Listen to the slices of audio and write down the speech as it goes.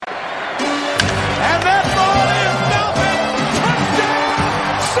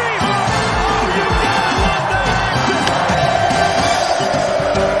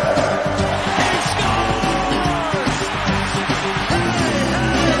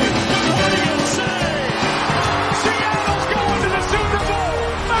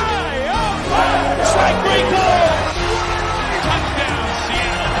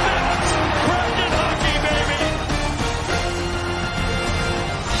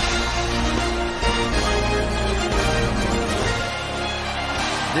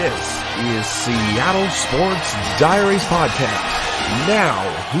This is Seattle Sports Diaries Podcast. Now,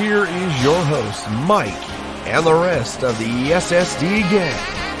 here is your host, Mike, and the rest of the SSD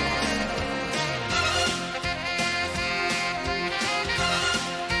gang.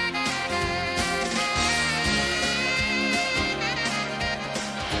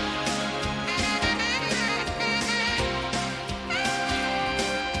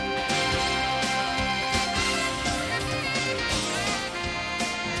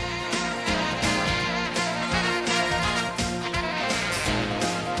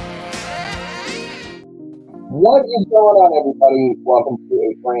 What is going on, everybody? Welcome to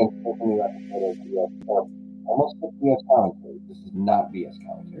a brand new episode of BS Sports. Almost like BS commentary. This is not BS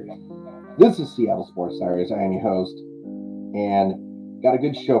commentary. This is Seattle Sports Diaries. I am your host, and got a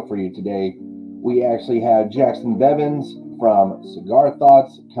good show for you today. We actually have Jacson Bevens from Cigar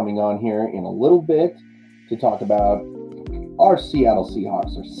Thoughts coming on here in a little bit to talk about our Seattle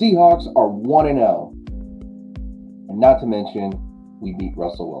Seahawks. Our Seahawks are 1-0, and not to mention, we beat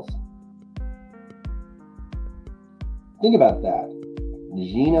Russell Wilson. Think about that.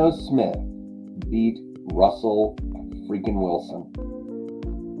 Geno Smith beat Russell freaking Wilson.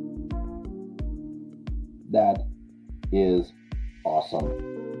 That is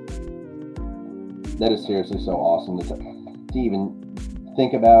awesome. That is seriously so awesome to even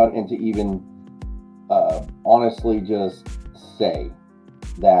think about and to even honestly just say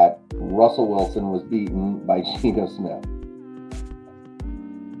that Russell Wilson was beaten by Geno Smith.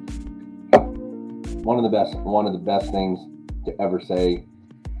 One of the best things to ever say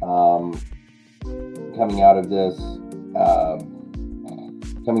coming out of this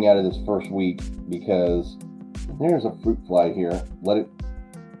first week, because there's a fruit fly here.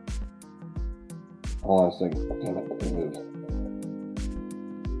 Hold on a second. Damn it moved.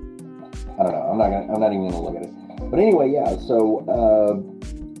 I don't know. I'm not even gonna look at it. But anyway, yeah. So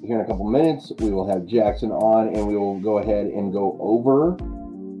here in a couple minutes we will have Jacson on, and we will go ahead and go over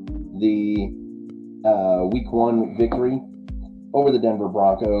the week 1 victory over the Denver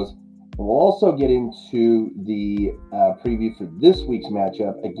Broncos. And we'll also get into the preview for this week's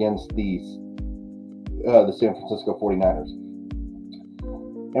matchup against the San Francisco 49ers.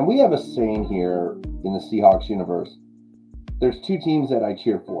 And we have a saying here in the Seahawks universe. There's 2 teams that I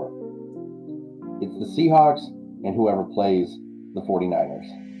cheer for. It's the Seahawks and whoever plays the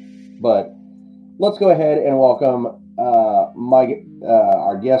 49ers. But let's go ahead and welcome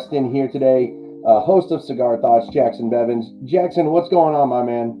our guest in here today, host of Cigar Thoughts, Jacson Bevens. Jacson, what's going on, my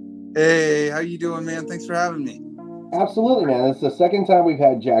man? Hey, how you doing, man? Thanks for having me. Absolutely, man. It's the second time we've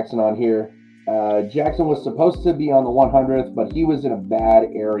had Jacson on here. Jacson was supposed to be on the 100th, but he was in a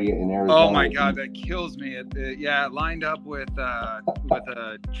bad area in Arizona. Oh my God, that kills me. It lined up with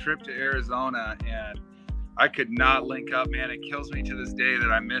a trip to Arizona, and I could not link up, man. It kills me to this day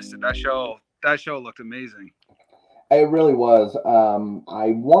that I missed it. That show looked amazing. It really was. I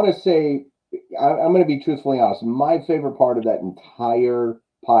want to say, I'm going to be truthfully honest. My favorite part of that entire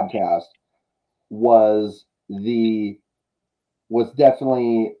podcast was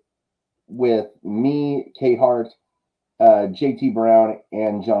definitely with me, Kate Hart, JT Brown,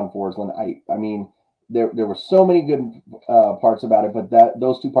 and John Forsland. I mean, there were so many good parts about it, but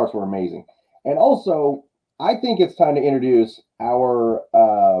those 2 parts were amazing. And also, I think it's time to introduce our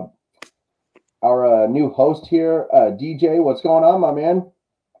new host here, DJ. What's going on, my man?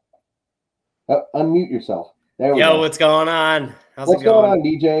 Unmute yourself. There we go. Yo, what's going on? What's going on,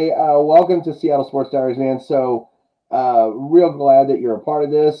 DJ? Welcome to Seattle Sports Diaries, man. So, real glad that you're a part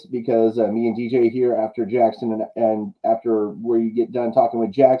of this, because me and DJ here after Jacson and after we get done talking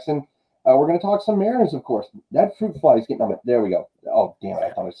with Jacson, we're going to talk some Mariners, of course. That fruit fly is getting on it. There we go. Oh, damn it.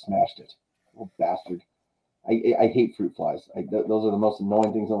 I thought I smashed it. Oh, bastard. I hate fruit flies. Those are the most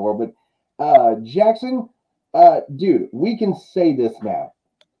annoying things in the world. But, Jacson, dude, we can say this now.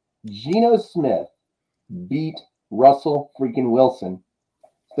 Geno Smith beat Russell freaking Wilson.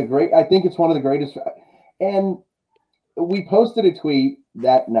 I think it's one of the greatest. And we posted a tweet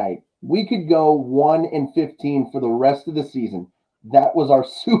that night. We could go 1-15 for the rest of the season. That was our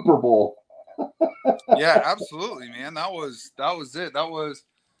Super Bowl. Yeah, absolutely, man. That was it. That was,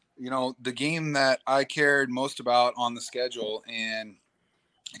 the game that I cared most about on the schedule, and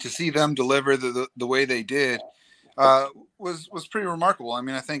to see them deliver the way they did was pretty remarkable. I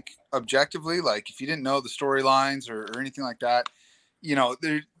mean, I think objectively, like, if you didn't know the storylines or anything like that,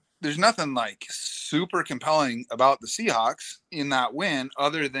 there's nothing like super compelling about the Seahawks in that win,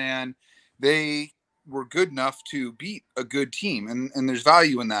 other than they were good enough to beat a good team, and there's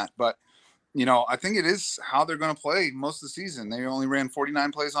value in that. But I think it is how they're going to play most of the season. They only ran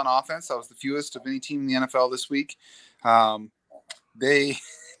 49 plays on offense. That was the fewest of any team in the NFL this week. They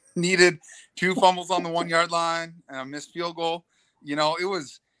needed 2 fumbles on the 1-yard line and a missed field goal. You know, it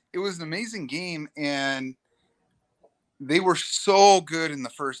was an amazing game, and they were so good in the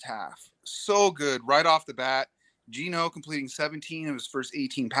first half. So good right off the bat. Geno completing 17 of his first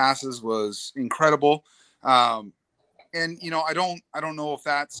 18 passes was incredible. And you know, I don't know if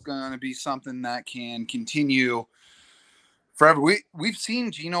that's going to be something that can continue forever. We've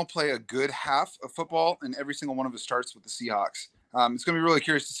seen Geno play a good half of football in every single one of his starts with the Seahawks. It's going to be really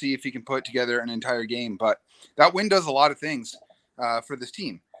curious to see if he can put together an entire game. But that win does a lot of things for this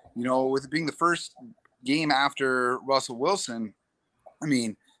team. You know, with it being the first game after Russell Wilson, I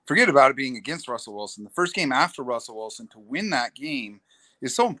mean, forget about it being against Russell Wilson. The first game after Russell Wilson, to win that game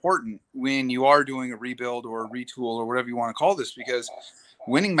is so important when you are doing a rebuild or a retool or whatever you want to call this, because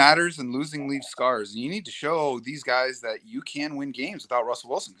winning matters and losing leaves scars. And you need to show these guys that you can win games without Russell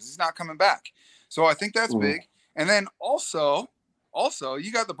Wilson because he's not coming back. So I think that's big. And then also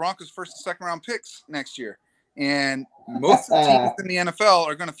you got the Broncos' first and second round picks next year. And most of the teams in the NFL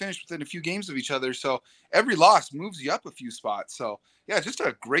are going to finish within a few games of each other. So every loss moves you up a few spots. So, yeah, just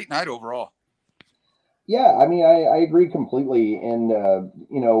a great night overall. Yeah, I mean, I agree completely. And, a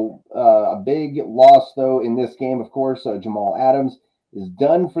big loss, though, in this game, of course, Jamal Adams is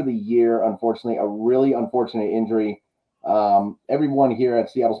done for the year, unfortunately, a really unfortunate injury. Everyone here at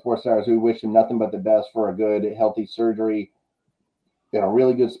Seattle Sports Diaries, we wish him nothing but the best for a good, healthy surgery and a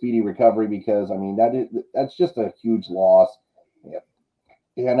really good, speedy recovery, because, I mean, that's just a huge loss.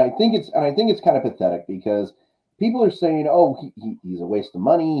 Yeah. And I think it's kind of pathetic because people are saying, oh, he's a waste of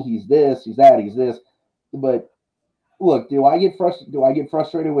money. He's this, he's that, he's this. But look, do I get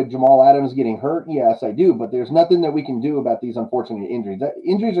frustrated with Jamal Adams getting hurt? Yes, I do. But there's nothing that we can do about these unfortunate injuries.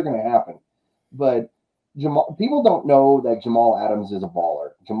 Injuries are going to happen. But people don't know that Jamal Adams is a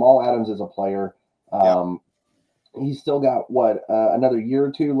baller. Jamal Adams is a player. He's still got another year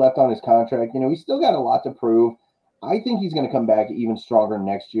or two left on his contract. You know, he's still got a lot to prove. I think he's going to come back even stronger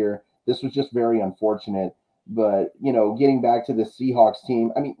next year. This was just very unfortunate. But, you know, getting back to the Seahawks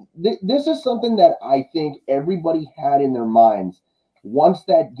team, I mean, this is something that I think everybody had in their minds once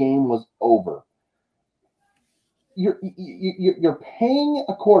that game was over. You're paying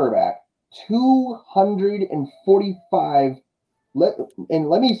a quarterback $245. And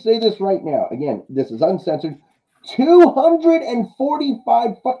let me say this right now. Again, this is uncensored.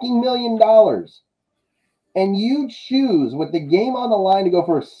 $245 fucking million. And you choose with the game on the line to go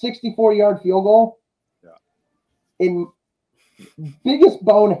for a 64-yard field goal. In biggest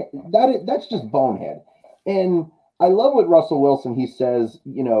bonehead, that's just bonehead. And I love what Russell Wilson, he says,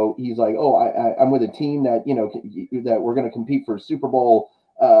 you know, he's like, oh, I'm with a team that, you know, that we're going to compete for a Super Bowl.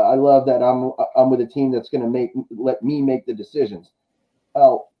 I love that I'm with a team that's going to let me make the decisions.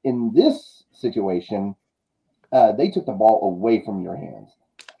 Well, in this situation, they took the ball away from your hands.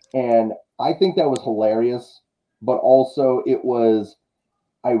 And I think that was hilarious, but also it was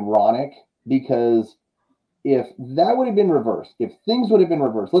ironic because if that would have been reversed, if things would have been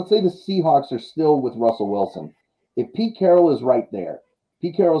reversed, let's say the Seahawks are still with Russell Wilson. If Pete Carroll is right there,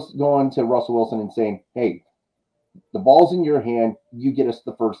 Pete Carroll's going to Russell Wilson and saying, hey, the ball's in your hand. You get us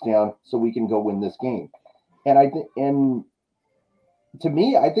the first down so we can go win this game. And to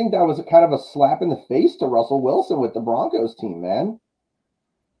me, I think that was kind of a slap in the face to Russell Wilson with the Broncos team, man.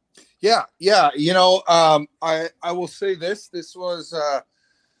 Yeah. You know, I will say this. This was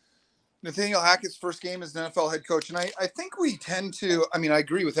Nathaniel Hackett's first game as an NFL head coach. And I think we tend to, I mean, I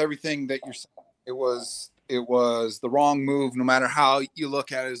agree with everything that you're saying. It was the wrong move, no matter how you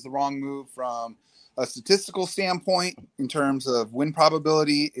look at it. It's the wrong move from a statistical standpoint in terms of win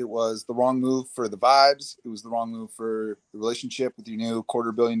probability. It was the wrong move for the vibes. It was the wrong move for the relationship with your new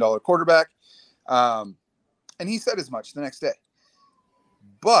 $250 million quarterback. And he said as much the next day.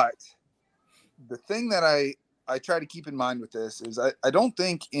 But the thing that I try to keep in mind with this is I don't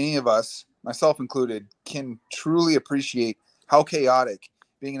think any of us, myself included, can truly appreciate how chaotic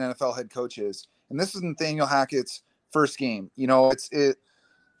being an NFL head coach is. And this is Nathaniel Hackett's first game. You know,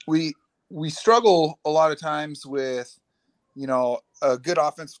 we struggle a lot of times with, you know, a good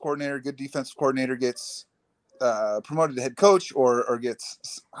offensive coordinator, good defensive coordinator gets promoted to head coach or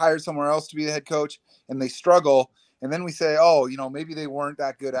gets hired somewhere else to be the head coach, and they struggle. And then we say, oh, you know, maybe they weren't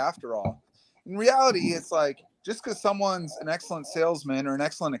that good after all. In reality, it's like, just because someone's an excellent salesman or an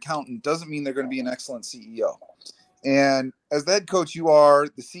excellent accountant doesn't mean they're going to be an excellent CEO. And as the head coach, you are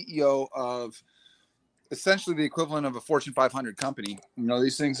the CEO of essentially the equivalent of a Fortune 500 company. You know,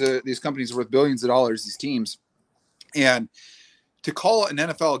 these companies are worth billions of dollars, these teams. And to call an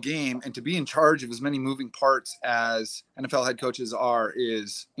NFL game and to be in charge of as many moving parts as NFL head coaches are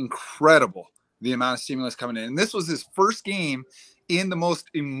is incredible. the amount of stimulus coming in. And this was his first game in the most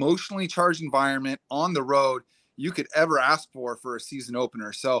emotionally charged environment on the road you could ever ask for a season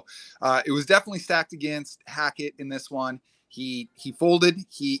opener. So it was definitely stacked against Hackett in this one. He folded.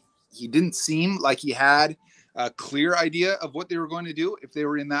 He didn't seem like he had a clear idea of what they were going to do if they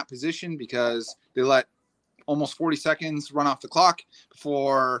were in that position, because they let almost 40 seconds run off the clock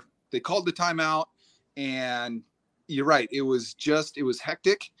before they called the timeout. And you're right. It was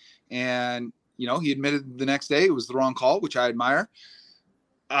hectic. And, he admitted the next day it was the wrong call, which I admire.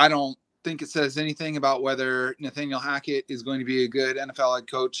 I don't think it says anything about whether Nathaniel Hackett is going to be a good NFL head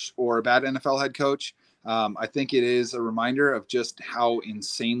coach or a bad NFL head coach. I think it is a reminder of just how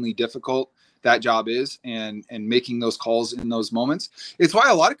insanely difficult that job is, and making those calls in those moments. It's why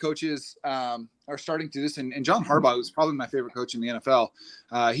a lot of coaches are starting to do this. And John Harbaugh, who's probably my favorite coach in the NFL,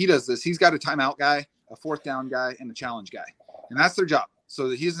 he does this. He's got a timeout guy, a fourth down guy, and a challenge guy. And that's their job, so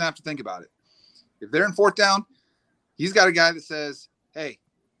that he doesn't have to think about it. If they're in fourth down, he's got a guy that says, hey,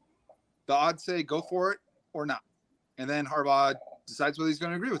 the odds say go for it or not. And then Harbaugh decides whether he's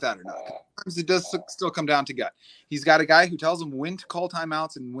going to agree with that or not. Sometimes it does still come down to gut. He's got a guy who tells him when to call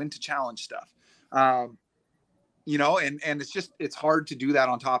timeouts and when to challenge stuff. And it's hard to do that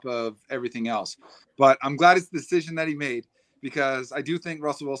on top of everything else. But I'm glad it's the decision that he made, because I do think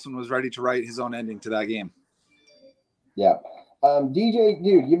Russell Wilson was ready to write his own ending to that game. Yeah. DJ,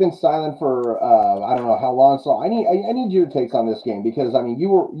 dude, you've been silent for I don't know how long, so I need your takes on this game, because I mean you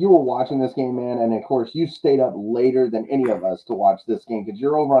were watching this game, man, and of course you stayed up later than any of us to watch this game because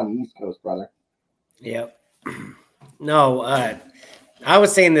you're over on the East Coast, brother. Yep. No, I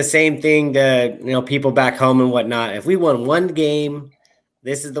was saying the same thing to people back home and whatnot. If we won one game,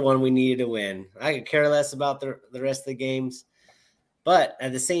 this is the one we needed to win. I could care less about the rest of the games, but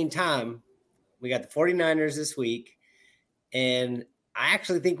at the same time, we got the 49ers this week. And I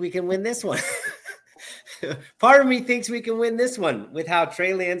actually think we can win this one. Part of me thinks we can win this one with how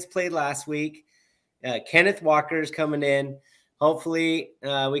Trey Lance played last week. Kenneth Walker's coming in. Hopefully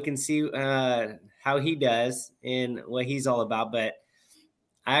we can see how he does and what he's all about. But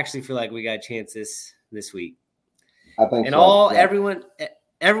I actually feel like we got a chance this week. I think and so. everyone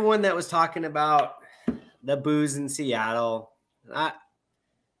that was talking about the boos in Seattle,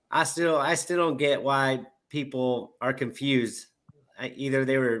 I still don't get why people are confused. Either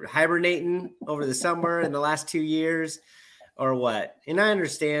they were hibernating over the summer in the last 2 years or what. And I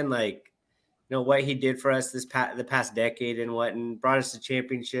understand what he did for us the past decade and brought us to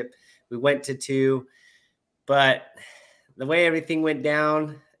championship. We went to 2, but the way everything went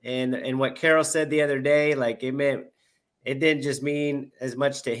down and what Carol said the other day, it didn't just mean as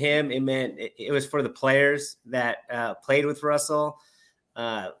much to him. It meant it was for the players that played with Russell,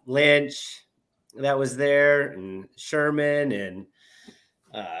 Lynch, that was there, and Sherman, and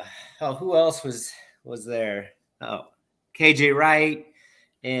who else was there? Oh, KJ Wright,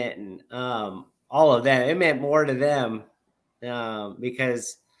 and all of them. It meant more to them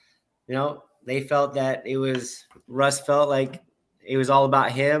because they felt that Russ felt like it was all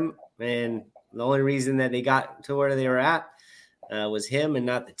about him, and the only reason that they got to where they were at was him and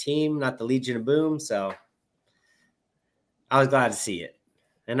not the team, not the Legion of Boom. So I was glad to see it.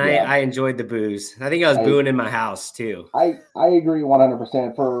 And yeah. I enjoyed the boos. I think I was booing in my house too. I agree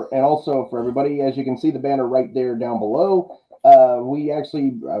 100%. And also for everybody, as you can see the banner right there down below, we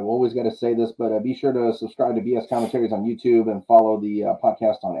actually, I've always got to say this, but be sure to subscribe to BS Commentaries on YouTube and follow the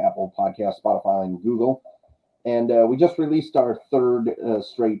podcast on Apple Podcasts, Spotify, and Google. And we just released our third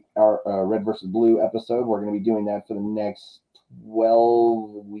straight Red versus Blue episode. We're going to be doing that for the next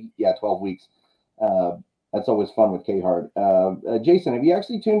 12 weeks. That's always fun with K-Hard. Jason, have you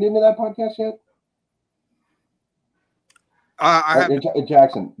actually tuned into that podcast yet? I haven't.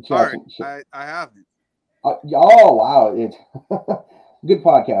 Jackson. Sorry, I haven't. Oh, wow. It's good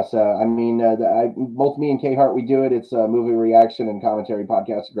podcast. Both me and K-Hart, we do it. It's a movie reaction and commentary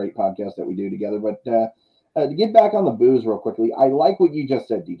podcast, a great podcast that we do together. But to get back on the boos real quickly, I like what you just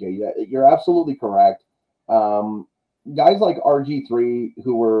said, DJ. You're absolutely correct. Guys like RG3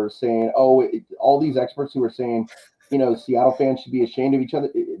 who were saying, all these experts who were saying, Seattle fans should be ashamed of each other.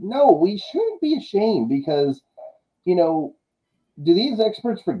 No, we shouldn't be ashamed because, do these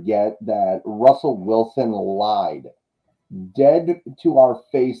experts forget that Russell Wilson lied dead to our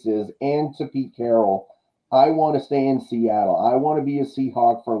faces and to Pete Carroll? I want to stay in Seattle. I want to be a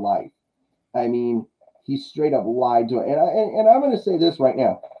Seahawk for life. I mean, he straight up lied to it. And I'm going to say this right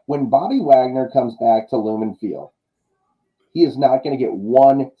now. When Bobby Wagner comes back to Lumen Field, he is not going to get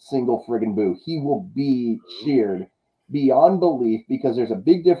one single friggin' boo. He will be cheered beyond belief because there's a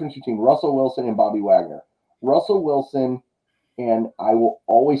big difference between Russell Wilson and Bobby Wagner. Russell Wilson, and I will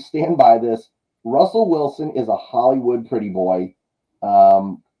always stand by this, Russell Wilson is a Hollywood pretty boy.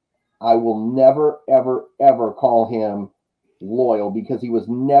 I will never, ever, ever call him loyal because he was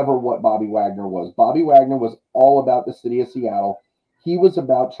never what Bobby Wagner was. Bobby Wagner was all about the city of Seattle. He was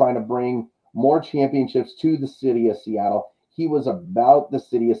about trying to bring more championships to the city of Seattle. He was about the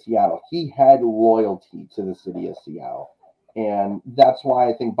city of Seattle. He had loyalty to the city of Seattle. And that's why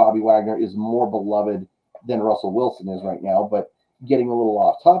I think Bobby Wagner is more beloved than Russell Wilson is right now. But getting a little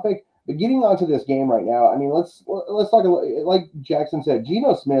off topic, but getting onto this game right now, I mean, let's talk, like Jackson said,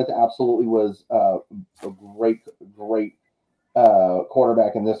 Geno Smith absolutely was a great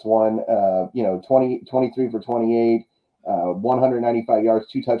quarterback in this one. 23 for 28, 195 yards,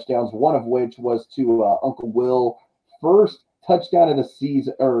 2 touchdowns, one of which was to Uncle Will. First touchdown of the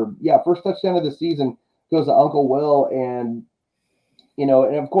season goes to Uncle Will. And,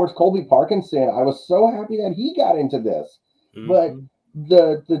 and of course, Colby Parkinson, I was so happy that he got into this. Mm-hmm. But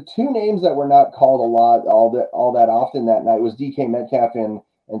the two names that were not called a lot all that often that night was DK Metcalf and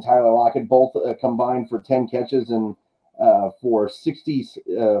Tyler Lockett, both combined for 10 catches and for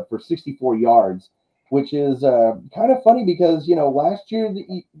 64 yards, which is kind of funny because last year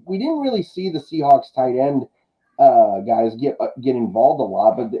we didn't really see the Seahawks tight end guys get involved a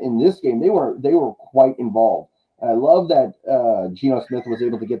lot, but in this game they were quite involved. And I love that Geno Smith was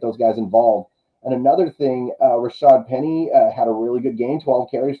able to get those guys involved. And another thing, Rashad Penny had a really good game,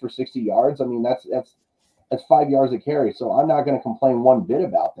 12 carries for 60 yards. I mean, that's 5 yards a carry. So I'm not going to complain one bit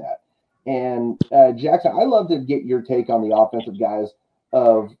about that. And Jackson, I'd love to get your take on the offensive guys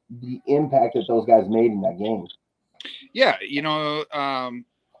of the impact that those guys made in that game. Yeah,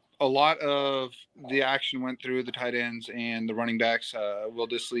 a lot of the action went through the tight ends and the running backs. Will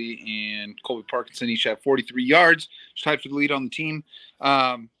Dissly and Colby Parkinson each had 43 yards, tied for the lead on the team.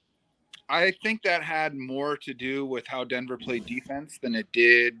 I think that had more to do with how Denver played defense than it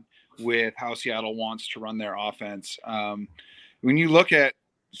did with how Seattle wants to run their offense. When you look at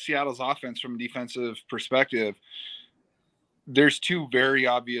Seattle's offense from a defensive perspective, there's two very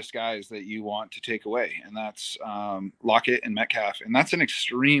obvious guys that you want to take away, and that's Lockett and Metcalf. And that's an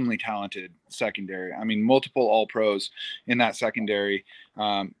extremely talented secondary. I mean, multiple All-Pros in that secondary.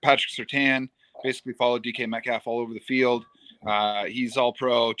 Patrick Surtain basically followed DK Metcalf all over the field. He's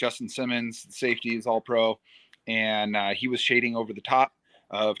All-Pro. Justin Simmons, safety, is All-Pro. And he was shading over the top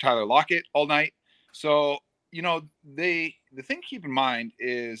of Tyler Lockett all night. So, the thing to keep in mind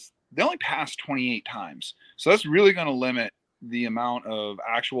is they only passed 28 times. So that's really going to limit the amount of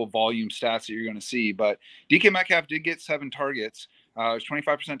actual volume stats that you're going to see. But DK Metcalf did get 7 targets. It was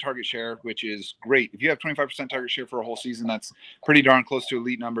 25% target share, which is great. If you have 25% target share for a whole season, that's pretty darn close to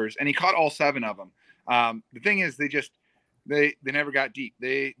elite numbers. And he caught all 7 of them. The thing is, they never got deep.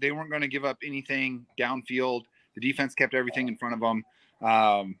 They weren't going to give up anything downfield. The defense kept everything in front of them.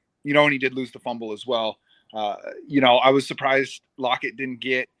 And he did lose the fumble as well. I was surprised Lockett didn't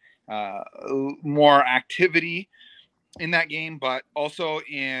get more activity in that game, but also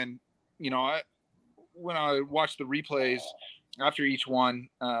when I watch the replays after each one,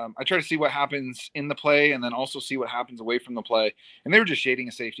 I try to see what happens in the play and then also see what happens away from the play. And they were just shading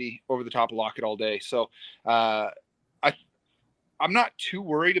a safety over the top of Lockett all day. So I'm not too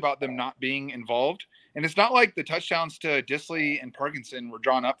worried about them not being involved. And it's not like the touchdowns to Dissly and Parkinson were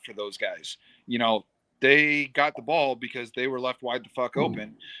drawn up for those guys. They got the ball because they were left wide the fuck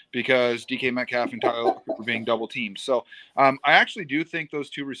open because DK Metcalf and Tyler Lockett were being double teamed. So I actually do think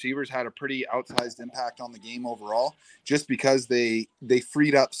those two receivers had a pretty outsized impact on the game overall, just because they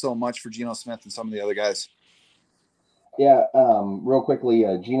freed up so much for Geno Smith and some of the other guys. Yeah, real quickly,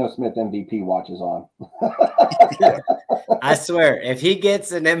 Geno Smith MVP watch is on. I swear, if he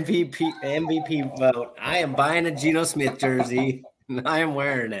gets an MVP vote, I am buying a Geno Smith jersey and I am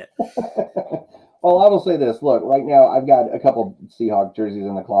wearing it. Well, I will say this. Look, right now I've got a couple Seahawks jerseys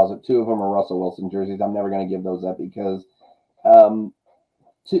in the closet. 2 of them are Russell Wilson jerseys. I'm never going to give those up because to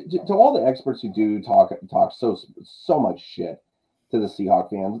all the experts who do talk so much shit to the Seahawks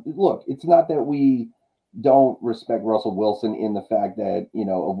fans, look, it's not that we don't respect Russell Wilson in the fact that,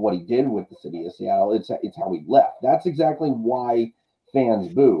 of what he did with the city of Seattle. It's how he left. That's exactly why fans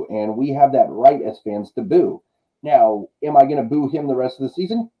boo. And we have that right as fans to boo. Now, am I going to boo him the rest of the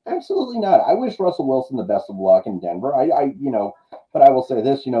season? Absolutely not. I wish Russell Wilson the best of luck in Denver. But I will say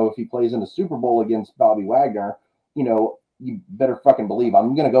this, if he plays in the Super Bowl against Bobby Wagner, you better fucking believe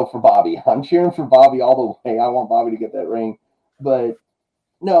I'm going to go for Bobby. I'm cheering for Bobby all the way. I want Bobby to get that ring. But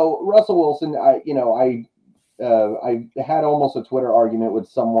no, Russell Wilson, I had almost a Twitter argument with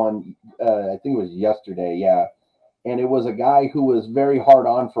someone, I think it was yesterday, yeah. And it was a guy who was very hard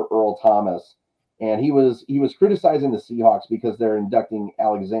on for Earl Thomas. And he was criticizing the Seahawks because they're inducting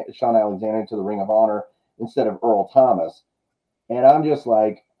Sean Alexander into the Ring of Honor instead of Earl Thomas. And I'm just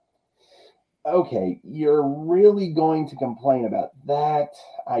like, okay, you're really going to complain about that?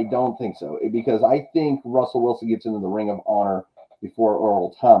 I don't think so, because I think Russell Wilson gets into the Ring of Honor before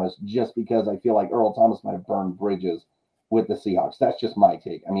Earl Thomas, just because I feel like Earl Thomas might have burned bridges with the Seahawks. That's just my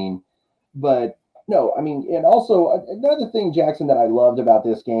take. I mean, but no, I mean, and also another thing, Jackson, that I loved about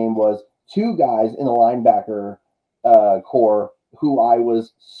this game was two guys in the linebacker core who I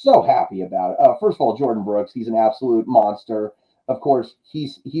was so happy about. First of all, Jordan Brooks, he's an absolute monster. Of course,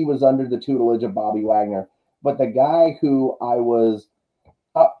 he was under the tutelage of Bobby Wagner, but the guy who I was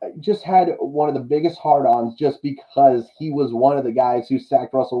just had one of the biggest hard-ons just because he was one of the guys who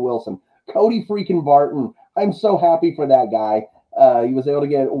sacked Russell Wilson, Cody freaking Barton. I'm so happy for that guy. He was able to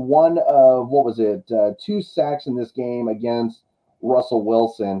get one of, 2 sacks in this game against Russell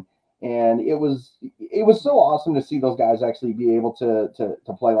Wilson. And it was so awesome to see those guys actually be able to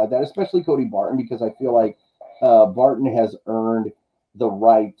play like that, especially Cody Barton, because I feel like Barton has earned the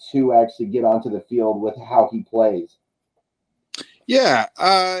right to actually get onto the field with how he plays. Yeah,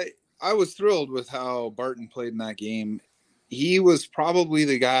 I was thrilled with how Barton played in that game. He was probably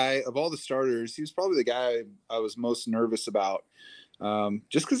the guy of all the starters. He was probably the guy I was most nervous about,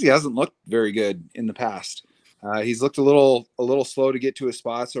 just because he hasn't looked very good in the past. He's looked a little slow to get to his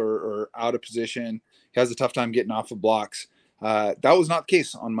spots or out of position. He has a tough time getting off of blocks. That was not the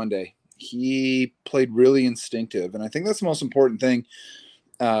case on Monday. He played really instinctive, and I think that's the most important thing.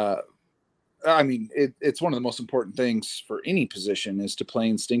 I mean, it's one of the most important things for any position is to play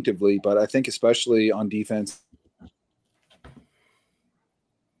instinctively, but I think especially on defense.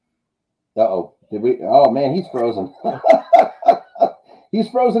 Uh-oh. Oh, man, he's frozen. He's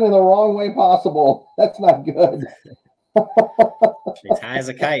frozen in the wrong way possible. That's not good. He's high as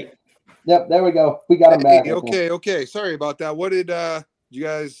a kite. Yep, there we go. We got him back. Okay. Sorry about that. What did you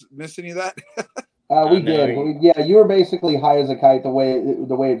guys miss any of that? We did. Yeah, you were basically high as a kite the way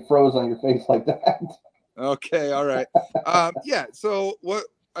it froze on your face like that. Okay, all right. Yeah, so what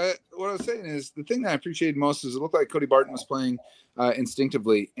I was saying is the thing that I appreciated most is it looked like Cody Barton was playing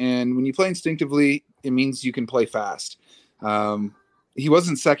instinctively. And when you play instinctively, it means you can play fast. He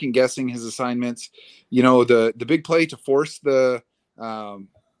wasn't second guessing his assignments. You know, the big play to force the,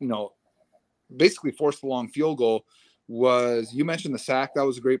 basically force the long field goal was, you mentioned the sack. That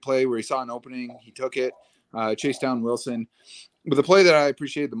was a great play where he saw an opening. He took it, chased down Wilson. But the play that I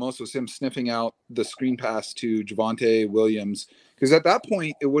appreciated the most was him sniffing out the screen pass to Javonte Williams, because at that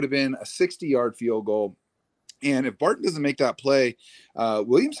point it would have been a 60-yard field goal. And if Barton doesn't make that play,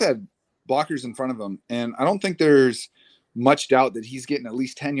 Williams had blockers in front of him. And I don't think there's much doubt that he's getting at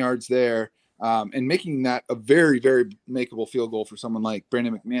least 10 yards there and making that a very, very makeable field goal for someone like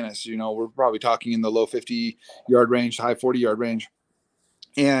Brandon McManus. You know, we're probably talking in the low 50-yard range, high 40-yard range.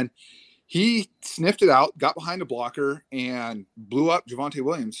 And he sniffed it out, got behind a blocker, and blew up Javonte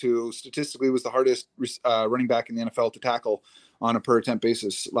Williams, who statistically was the hardest running back in the NFL to tackle on a per-attempt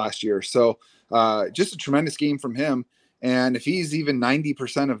basis last year. So just a tremendous game from him. And if he's even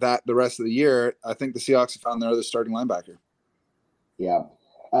 90% of that the rest of the year, I think the Seahawks have found their other starting linebacker. Yeah.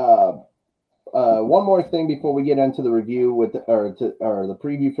 One more thing before we get into the review or the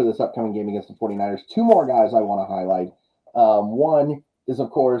preview for this upcoming game against the 49ers. Two more guys I want to highlight. One is, of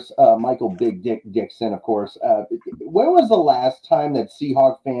course, Michael Big Dick Dixon, of course. When was the last time that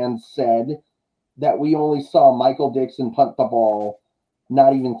Seahawk fans said that we only saw Michael Dixon punt the ball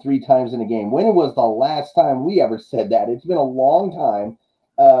not even 3 times in a game? When was the last time we ever said that? It's been a long time.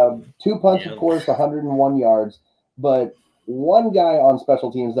 2 punts, of course, 101 yards. But one guy on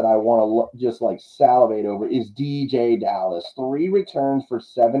special teams that I want to just like salivate over is DJ Dallas. 3 returns for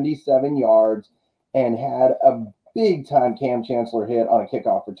 77 yards and had a big-time Cam Chancellor hit on a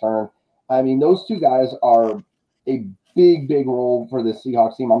kickoff return. I mean, those 2 guys are a big, big role for the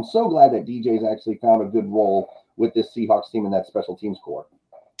Seahawks team. I'm so glad that DJ's actually found a good role with this Seahawks team in that special teams core.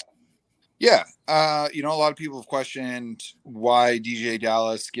 Yeah. A lot of people have questioned why DJ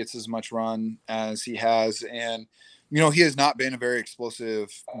Dallas gets as much run as he has. And, he has not been a very explosive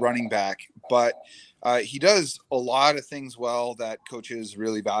running back, but he does a lot of things well that coaches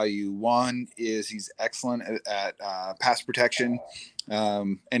really value. One is he's excellent at pass protection,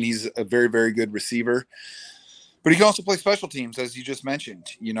 and he's a very, very good receiver. But he can also play special teams, as you just mentioned,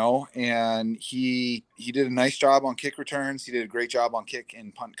 and he did a nice job on kick returns. He did a great job on kick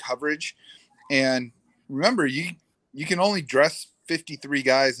and punt coverage. And remember, you can only dress 53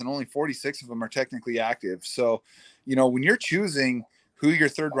 guys and only 46 of them are technically active. So, when you're choosing who your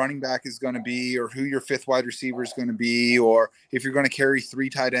third running back is going to be, or who your fifth wide receiver is going to be, or if you're going to carry 3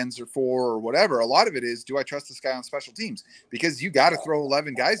 tight ends or 4 or whatever. A lot of it is, do I trust this guy on special teams? Because you got to throw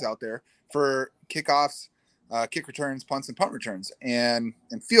 11 guys out there for kickoffs, kick returns, punts, and punt returns, and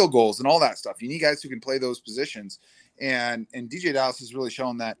field goals and all that stuff. You need guys who can play those positions. And DJ Dallas has really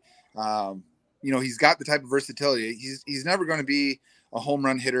shown that, he's got the type of versatility. He's never going to be a home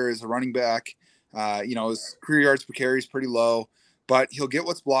run hitter as a running back. His career yards per carry is pretty low, but he'll get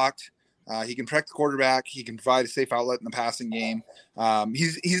what's blocked. He can protect the quarterback. He can provide a safe outlet in the passing game.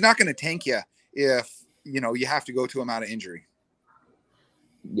 He's not going to tank you if, you have to go to him out of injury.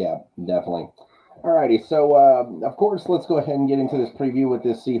 Yeah, definitely. All righty. So, of course, let's go ahead and get into this preview with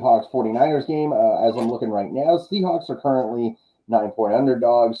this Seahawks 49ers game. As I'm looking right now, Seahawks are currently 9-point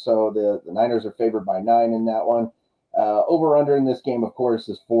underdogs. So the Niners are favored by 9 in that one. Over under in this game, of course,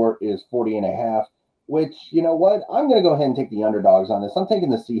 is 40.5, which, you know what? I'm going to go ahead and take the underdogs on this. I'm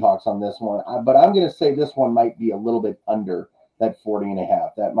taking the Seahawks on this one, but I'm going to say this one might be a little bit under that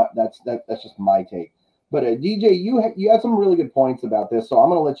 40.5. That's just my take. But DJ, you had some really good points about this, so I'm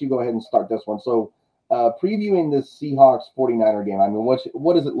going to let you go ahead and start this one. So, previewing this Seahawks 49er game, I mean, what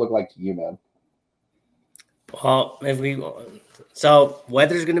does it look like to you, man? Well,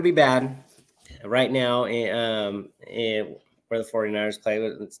 weather's going to be bad right now. Where the 49ers play,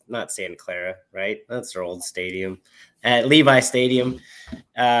 it's not Santa Clara, right? That's their old stadium, at Levi Stadium.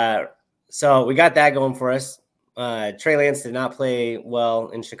 So we got that going for us. Trey Lance did not play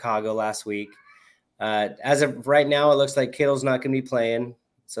well in Chicago last week. As of right now, it looks like Kittle's not going to be playing,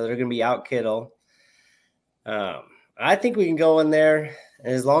 so they're going to be out Kittle. I think we can go in there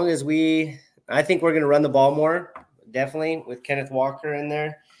as long as I think we're going to run the ball more, definitely, with Kenneth Walker in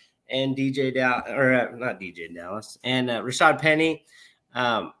there and not DJ Dallas and Rashad Penny.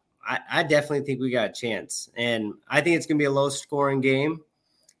 I definitely think we got a chance, and I think it's going to be a low-scoring game.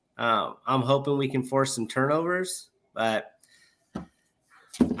 I'm hoping we can force some turnovers, but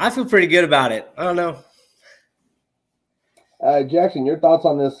I feel pretty good about it. I don't know. Jackson, your thoughts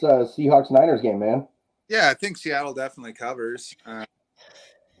on this Seahawks-Niners game, man? Yeah, I think Seattle definitely covers. I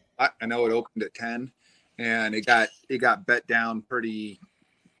know it opened at 10, and it got bet down pretty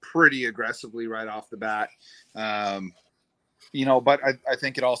aggressively right off the bat. But I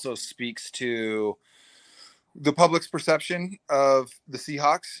think it also speaks to the public's perception of the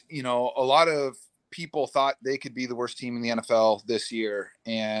Seahawks. A lot of people thought they could be the worst team in the NFL this year.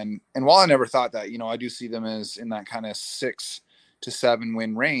 And while I never thought that, I do see them as in that kind of 6 to 7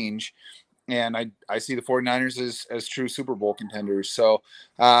 win range. And I see the 49ers as true Super Bowl contenders. So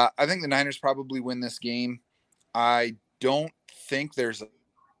I think the Niners probably win this game. I don't think there's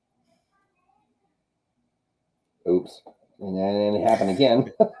Oops. And then it happened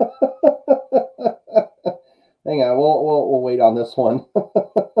again. Hang on, we'll wait on this one.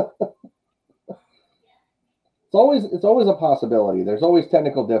 It's always a possibility. There's always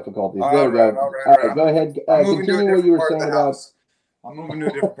technical difficulties. There we go. All right, go ahead. Continue what you were saying about. I'm moving to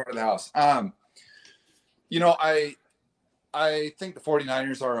a different part of the house. I think the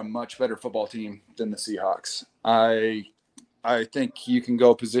 49ers are a much better football team than the Seahawks. I think you can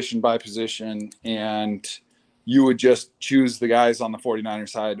go position by position, and you would just choose the guys on the 49ers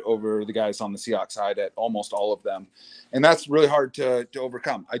side over the guys on the Seahawks side at almost all of them. And that's really hard to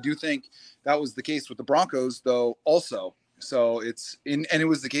overcome. I do think that was the case with the Broncos, though, also. So and it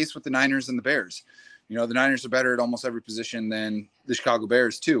was the case with the Niners and the Bears. The Niners are better at almost every position than the Chicago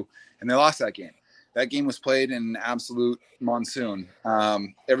Bears, too. And they lost that game. That game was played in an absolute monsoon.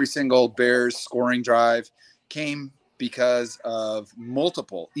 Every single Bears scoring drive came because of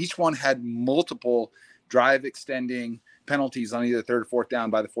each one had multiple drive extending penalties on either third or fourth down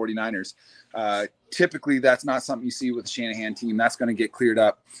by the 49ers. Typically, that's not something you see with the Shanahan team. That's going to get cleared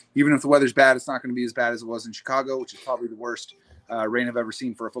up. Even if the weather's bad, it's not going to be as bad as it was in Chicago, which is probably the worst rain I've ever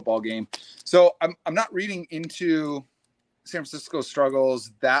seen for a football game. So I'm not reading into San Francisco's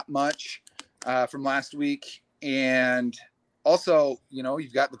struggles that much from last week. And also,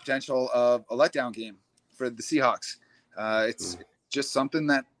 you've got the potential of a letdown game for the Seahawks. It's just something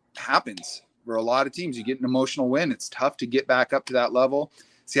that happens for a lot of teams. You get an emotional win. It's tough to get back up to that level.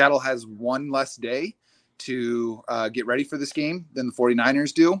 Seattle has one less day to get ready for this game than the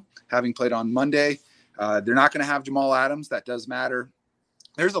 49ers do, having played on Monday. They're not going to have Jamal Adams. That does matter.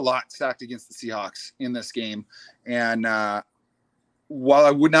 There's a lot stacked against the Seahawks in this game. And while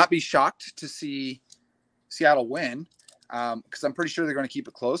I would not be shocked to see Seattle win, because I'm pretty sure they're going to keep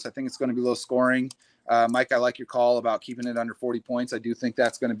it close. I think it's going to be low scoring. Mike, I like your call about keeping it under 40 points. I do think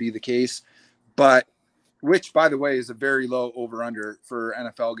that's going to be the case. But which, by the way, is a very low over-under for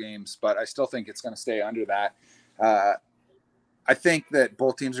NFL games, but I still think it's going to stay under that. I think that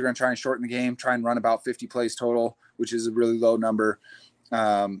both teams are going to try and shorten the game, try and run about 50 plays total, which is a really low number.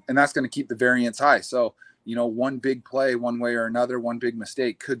 And that's going to keep the variance high. So, one big play one way or another, one big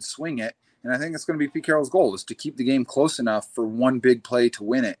mistake could swing it. And I think it's going to be Pete Carroll's goal, is to keep the game close enough for one big play to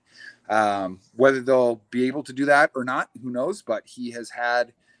win it. Whether they'll be able to do that or not, who knows? But he has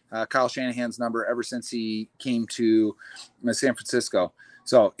had Kyle Shanahan's number ever since he came to San Francisco.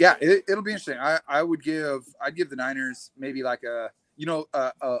 So yeah, it'll be interesting. I'd give the Niners maybe like a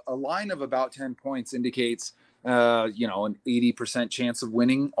line of about 10 points indicates an 80% chance of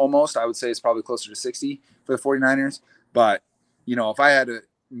winning almost. I would say it's probably closer to 60 for the 49ers. But if I had a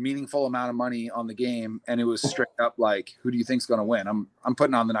meaningful amount of money on the game and it was straight up like, who do you think's going to win? I'm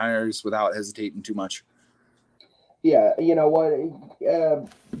putting on the Niners without hesitating too much. Yeah, you know what?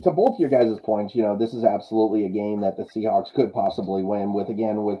 To both your guys' points, this is absolutely a game that the Seahawks could possibly win with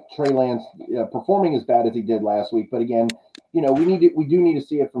Trey Lance performing as bad as he did last week. But again, we do need to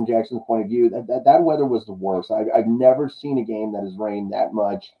see it from Jackson's point of view. That weather was the worst. I've never seen a game that has rained that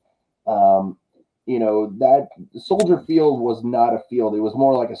much. That Soldier Field was not a field. It was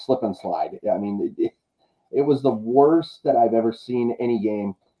more like a slip and slide. I mean, it was the worst that I've ever seen any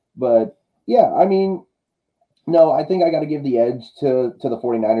game. But yeah, I mean, no, I think I got to give the edge to the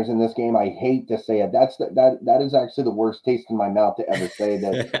 49ers in this game. I hate to say it. That is actually the worst taste in my mouth to ever say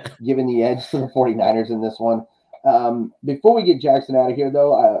that, giving the edge to the 49ers in this one. Before we get Jackson out of here,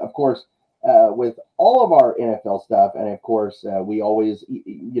 though, of course, with all of our NFL stuff, and of course, we always,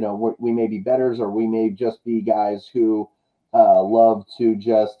 we may be bettors or we may just be guys who love to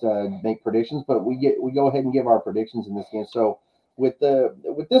just make predictions, but we go ahead and give our predictions in this game. So, with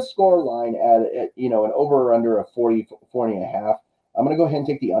this score line at an over or under of 40.5, I'm going to go ahead and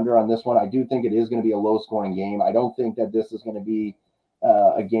take the under on this one. I do think it is going to be a low scoring game. I don't think that this is going to be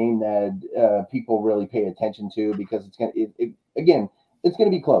a game that people really pay attention to, because it's going to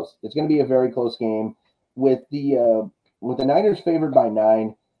be close. It's going to be a very close game with the Niners favored by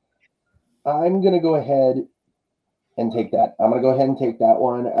 9. I'm going to go ahead and take that. I'm going to go ahead and take that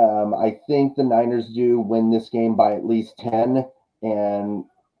one. I think the Niners do win this game by at least 10. And,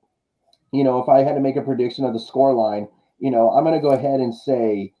 if I had to make a prediction of the score line, I'm going to go ahead and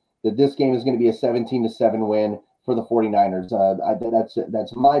say that this game is going to be a 17-7 win for the 49ers.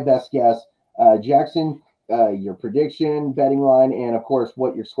 That's my best guess. Jackson, your prediction, betting line, and, of course,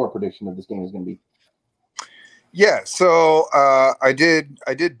 what your score prediction of this game is going to be. Yeah, so I did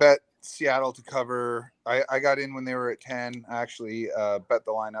bet Seattle to cover. I got in when they were at 10. I actually bet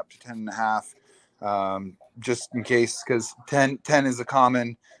the line up to 10.5. Just in case, because 10 is a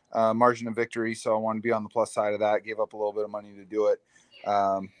common margin of victory, so I want to be on the plus side of that. Gave up a little bit of money to do it.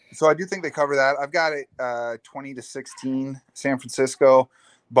 So I do think they cover that. I've got it 20-16 San Francisco,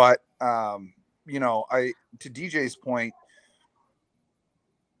 but to DJ's point,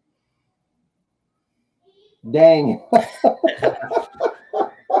 dang.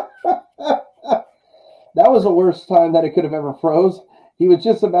 That was the worst time that it could have ever froze. He was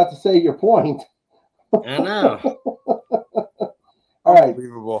just about to say your point. I know. All right.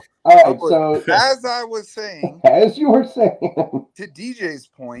 Unbelievable. All right. So as I was saying, as you were saying, to DJ's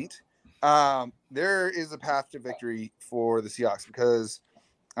point, there is a path to victory for the Seahawks because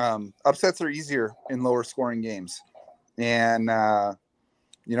upsets are easier in lower scoring games. And,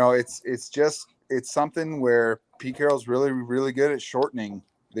 it's something where Pete Carroll's really, really good at shortening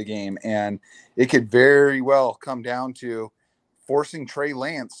the game. And it could very well come down to forcing Trey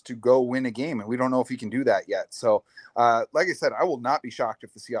Lance to go win a game. And we don't know if he can do that yet. So, like I said, I will not be shocked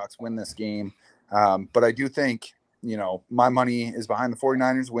if the Seahawks win this game. But I do think, my money is behind the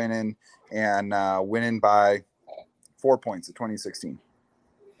 49ers winning and winning by 4 points at 2016.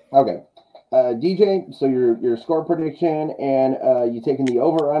 Okay. DJ, so your score prediction, and you taking the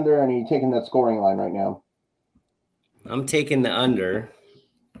over under, and are you taking that scoring line right now? I'm taking the under,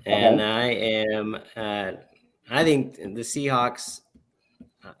 and okay. I think the Seahawks,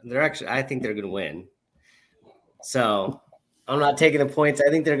 I think they're going to win. So I'm not taking the points. I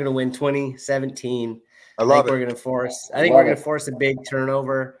think they're going to win 20-17. I think we're going to force a big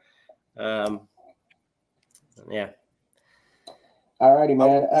turnover. Yeah. All righty,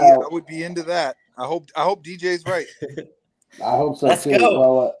 man. I would be into that. I hope DJ's right. I hope so Let's too.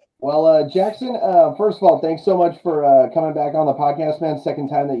 Go. Well, Jackson, first of all, thanks so much for coming back on the podcast, man. Second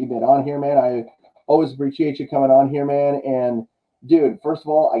time that you've been on here, man. I always appreciate you coming on here, man. And dude, first of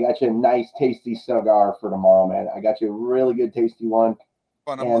all, I got you a nice, tasty cigar for tomorrow, man. I got you a really good, tasty one.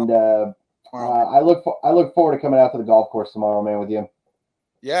 I look forward to coming out to the golf course tomorrow, man, with you.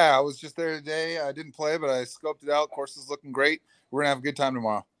 Yeah, I was just there today. I didn't play, but I scoped it out. Course is looking great. We're gonna have a good time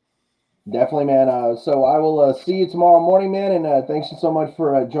tomorrow. Definitely, man. So I will see you tomorrow morning, man. And thanks so much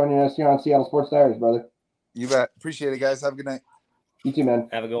for joining us here on Seattle Sports Diaries, brother. You bet. Appreciate it, guys. Have a good night. You too, man.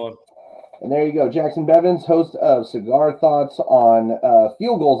 Have a good one. And there you go. Jacson Bevens, host of Cigar Thoughts on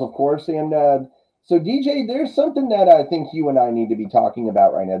Field Gulls, of course. And so, DJ, there's something that I think you and I need to be talking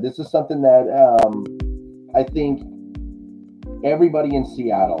about right now. This is something that I think everybody in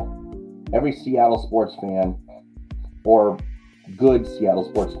Seattle, every Seattle sports fan, or good Seattle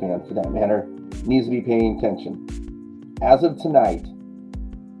sports fan for that matter, needs to be paying attention. As of tonight,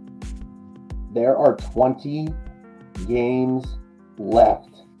 there are 20 games left.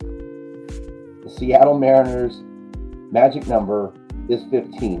 The Seattle Mariners magic number is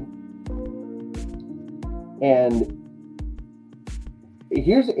 15. And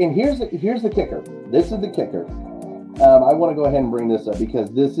here's the kicker. This is the kicker. I want to go ahead and bring this up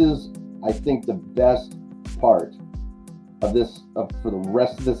because this is, I think, the best part of this for the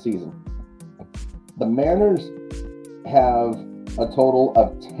rest of the season. The Mariners have a total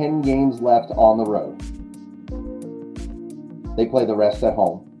of 10 games left on the road. They play the rest at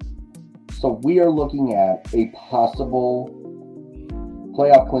home. So we are looking at a possible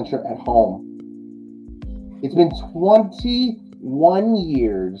playoff clincher at home. It's been 21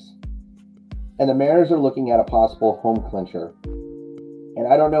 years, and the Mariners are looking at a possible home clincher. And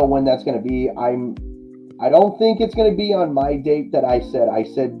I don't know when that's going to be. I don't think it's going to be on my date that I said. I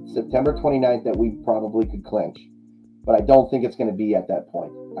said September 29th that we probably could clinch. But I don't think it's going to be at that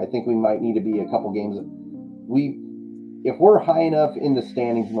point. I think we might need to be a couple games. If we're high enough in the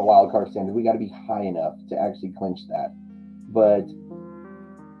standings, in the wild card standings, we got to be high enough to actually clinch that. But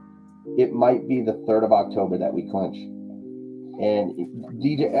it might be the 3rd of October that we clinch. And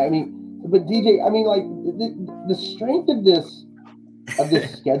DJ, like the strength of this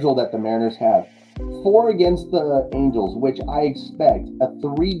schedule that the Mariners have, 4 against the Angels, which I expect a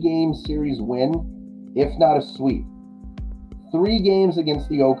 3-game series win, if not a sweep. 3 games against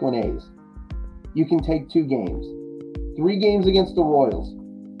the Oakland A's. You can take 2 games. 3 games against the Royals.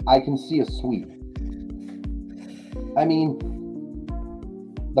 I can see a sweep. I mean,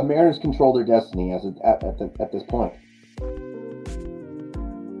 the Mariners control their destiny at this point.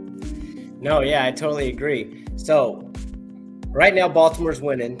 No, yeah, I totally agree. So, right now, Baltimore's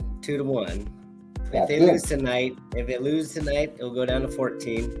winning 2-1. If they lose tonight, it'll go down to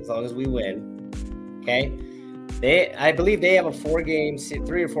 14 as long as we win. Okay. I believe they have a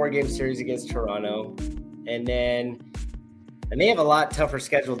 3 or 4 game series against Toronto, and they have a lot tougher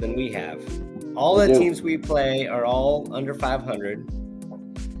schedule than we have. All the teams we play are all under 500.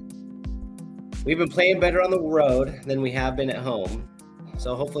 We've been playing better on the road than we have been at home,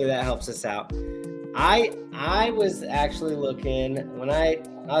 so hopefully that helps us out. I was actually looking when I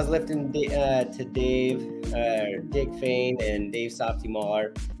was listening to Dick Fain and Dave Softy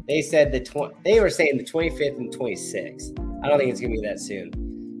Mahler. They said they were saying the 25th and 26th. I don't think it's gonna be that soon.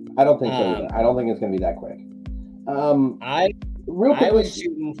 I don't think so either. I don't think it's gonna be that quick. I was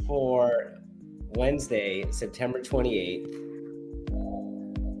shooting for Wednesday, September 28th.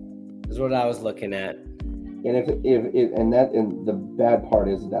 Is what I was looking at. And and the bad part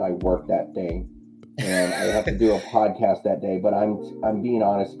is that I work that day, and I have to do a podcast that day. But I'm being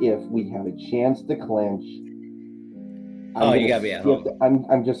honest. If we have a chance to clinch, you gotta be at home.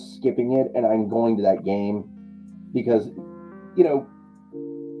 I'm just skipping it, and I'm going to that game because,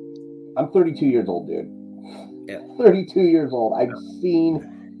 I'm 32 years old, dude. Yeah, 32 years old. I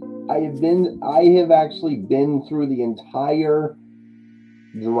have actually been through the entire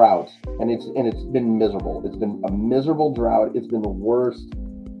drought, and it's been miserable. It's been a miserable drought. It's been the worst.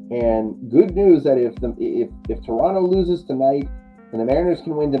 And good news that if Toronto loses tonight and the Mariners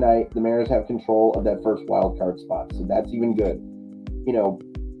can win tonight, the Mariners have control of that first wild card spot. So that's even good.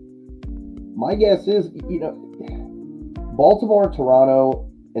 My guess is, Baltimore, Toronto,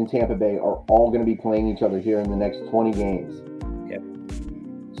 and Tampa Bay are all going to be playing each other here in the next 20 games. Yep.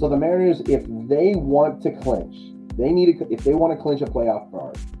 So the Mariners, if they want to clinch, if they want to clinch a playoff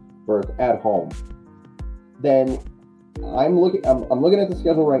berth at home, then I'm looking at the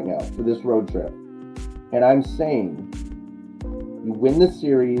schedule right now for this road trip, and I'm saying you win the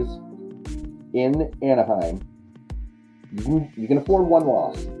series in Anaheim. You can afford one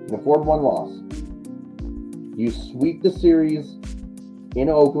loss. You sweep the series in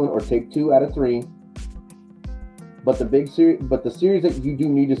Oakland or take 2 out of 3. But the series that you do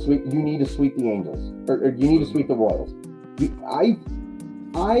need to sweep, you need to sweep the Angels, or you need to sweep the Royals.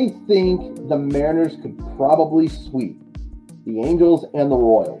 I think the Mariners could probably sweep the Angels and the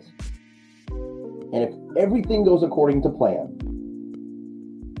Royals. And if everything goes according to plan,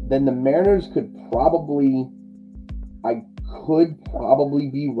 then the Mariners could probably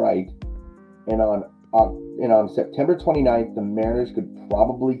be right and on September 29th, the Mariners could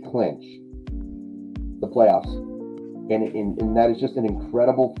probably clinch the playoffs. And that is just an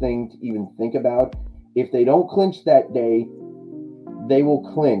incredible thing to even think about. If they don't clinch that day, they will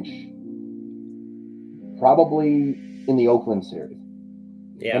clinch probably in the Oakland series.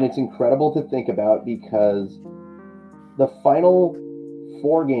 Yeah. And it's incredible to think about because the final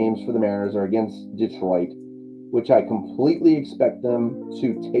 4 games for the Mariners are against Detroit, which I completely expect them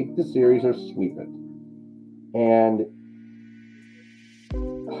to take the series or sweep it. And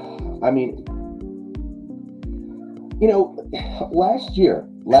I mean, last year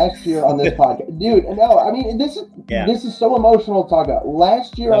on this podcast, dude, no, I mean, this is so emotional to talk about.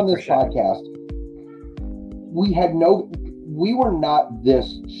 Last year on this podcast, we were not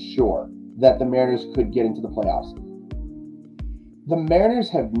this sure that the Mariners could get into the playoffs. The Mariners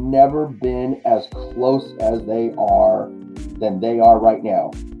have never been as close as they are than they are right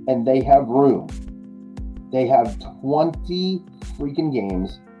now. And they have room. They have 20 freaking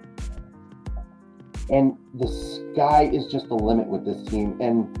games. And the sky is just the limit with this team.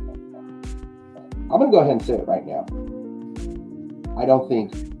 And I'm going to go ahead and say it right now. I don't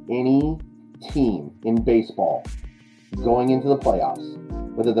think any team in baseball going into the playoffs,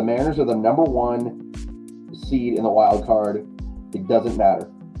 whether the Mariners are the number 1 seed in the wild card, it doesn't matter.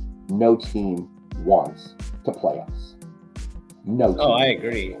 No team wants to play us. No team. Oh, I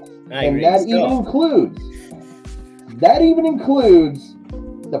agree. That even includes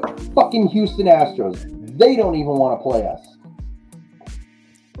the fucking Houston Astros. They don't even want to play us.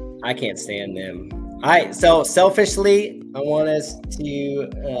 I can't stand them. So selfishly, I want us to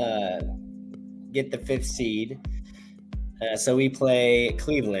get the 5th seed. So we play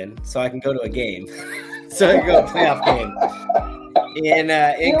Cleveland, so I can go to a game. So I can go to a playoff game in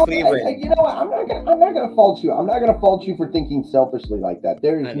Cleveland. You know what? I'm not gonna fault you. I'm not gonna fault you for thinking selfishly like that.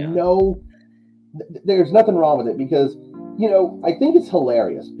 There's nothing wrong with it because I think it's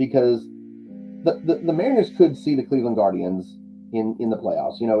hilarious because the Mariners could see the Cleveland Guardians in the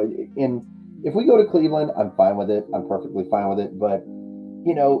playoffs. And if we go to Cleveland, I'm fine with it. I'm perfectly fine with it. But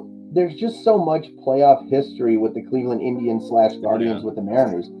there's just so much playoff history with the Cleveland Indians / Guardians with the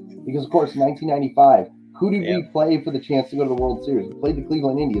Mariners. Because, of course, 1995, who did we play for the chance to go to the World Series? We played the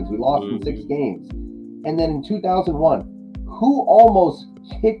Cleveland Indians. We lost in 6 games. And then in 2001, who almost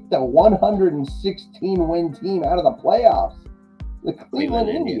kicked the 116-win team out of the playoffs? The Cleveland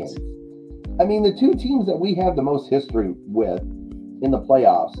Indians. I mean, the 2 teams that we have the most history with in the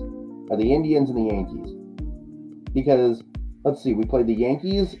playoffs are the Indians and the Yankees. Because, let's see, we played the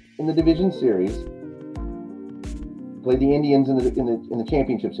Yankees in the division series. We played the Indians in the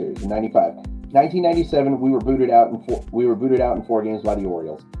championship series in '95. 1997, we were booted out in 4 games by the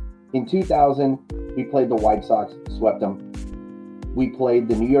Orioles. In 2000, we played the White Sox, swept them. We played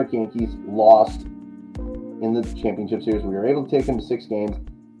the New York Yankees, lost in the championship series. We were able to take them to 6 games.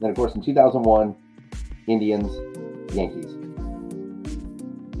 Then, of course, in 2001, Indians, Yankees.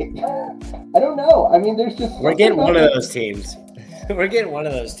 I don't know. I mean, there's just... We're getting one of those teams. We're getting one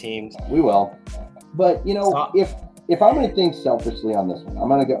of those teams. We will. But, if I'm going to think selfishly on this one, I'm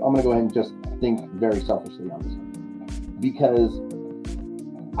going to go ahead and just think very selfishly on this one. Because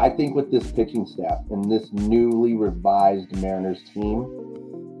I think with this pitching staff and this newly revised Mariners team,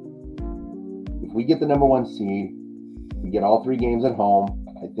 if we get the number 1 seed, we get all 3 games at home,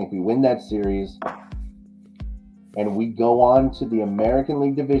 I think we win that series, and we go on to the American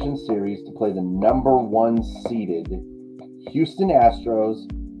League Division Series to play the number 1 seeded Houston Astros,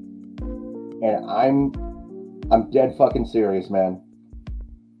 and I'm dead fucking serious, man.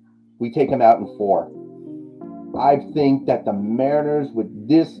 We take them out in 4. I think that the Mariners, with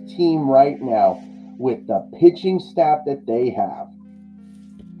this team right now, with the pitching staff that they have,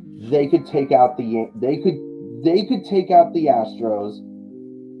 they could take out the Astros.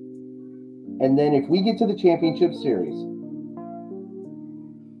 And then if we get to the championship series,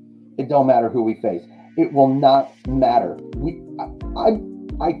 it don't matter who we face. It will not matter.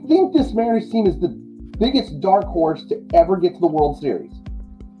 I think this Mariners team is the biggest dark horse to ever get to the World Series.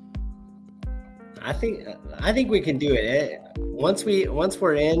 I think we can do it.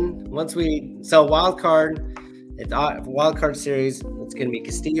 So wild card, it's wild card series. It's going to be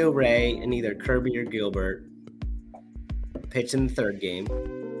Castillo, Ray, and either Kirby or Gilbert pitch in the 3rd game.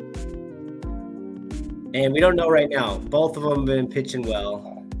 And we don't know right now. Both of them have been pitching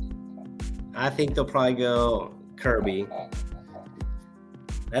well. I think they'll probably go Kirby.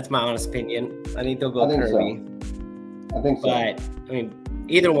 That's my honest opinion. I think they'll go Kirby. So. I think so. But, I mean,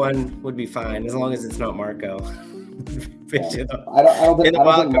 either one would be fine as long as it's not Marco. Pitching I don't think, in the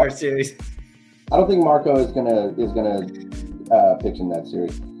wild card series. I don't think Marco is gonna pitch in that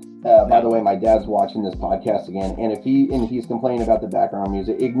series. By the way, my dad's watching this podcast again, and he's complaining about the background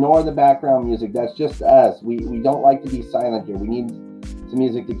music, ignore the background music. That's just us. We don't like to be silent here. We need some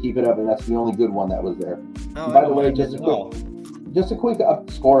music to keep it up, and that's the only good one that was there. By the way, just a quick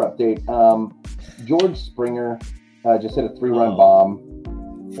score update. George Springer just hit a 3-run bomb.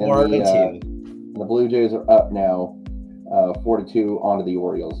 4-2. The Blue Jays are up now, 4-2 onto the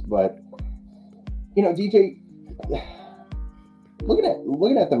Orioles. But DJ, looking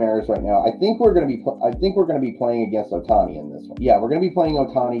at the Mariners right now, I think we're going to be playing against Ohtani in this one. Yeah, we're going to be playing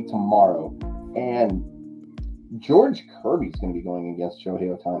Ohtani tomorrow, and George Kirby's going to be going against Shohei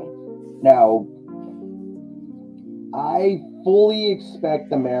Ohtani. Now, I fully expect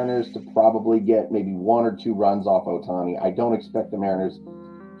the Mariners to probably get maybe 1 or 2 runs off Ohtani. I don't expect the Mariners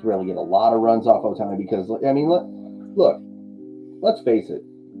to really get a lot of runs off Ohtani because, I mean, look, let's face it.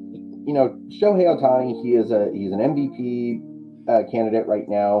 Shohei Ohtani, he's an MVP candidate right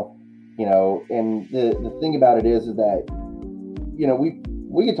now. And the thing about it is that,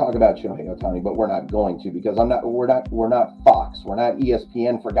 we could talk about Shohei Ohtani, but we're not going to because we're not Fox, we're not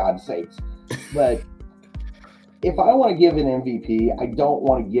ESPN, for God's sakes. But if I want to give an MVP, I don't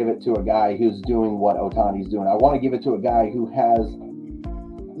want to give it to a guy who's doing what Ohtani's doing. I want to give it to a guy who has.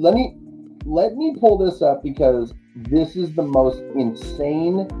 Let me pull this up because this is the most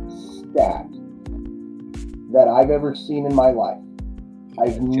insane stat that I've ever seen in my life.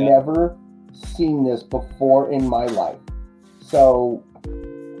 I've never seen this before in my life. So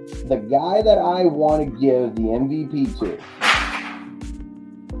the guy that I want to give the MVP to.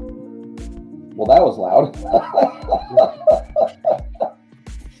 Well, that was loud.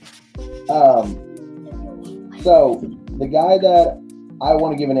 So the guy that I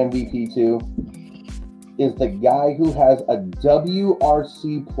want to give an MVP to is the guy who has a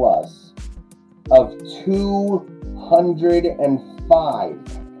WRC plus of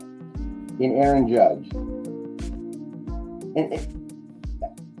 205 in Aaron Judge. And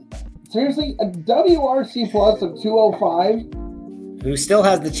seriously, a WRC plus of 205? Who still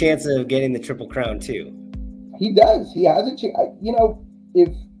has the chance of getting the Triple Crown too. He does. He has a chance.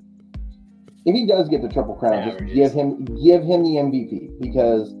 If he does get the Triple Crown, just give him the MVP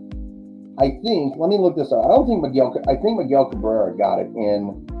because I think. Let me look this up. I think Miguel Cabrera got it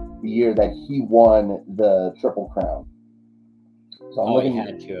in the year that he won the Triple Crown. So he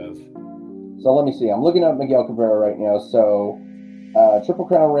had to have. So let me see. I'm looking up Miguel Cabrera right now. So Triple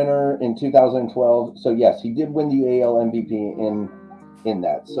Crown winner in 2012. So yes, he did win the AL MVP in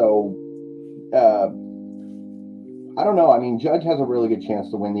that. So I don't know. I mean, Judge has a really good chance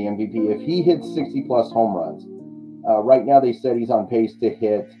to win the MVP if he hits 60 plus home runs. Right now, they said he's on pace to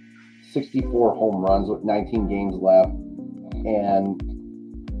hit 64 home runs with 19 games left. And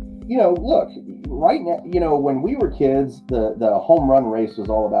look, right now, when we were kids, the home run race was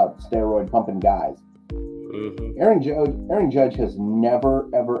all about steroid pumping guys. Mm-hmm. Aaron Judge has never,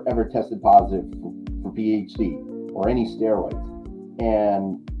 ever, ever tested positive for PhD or any steroids.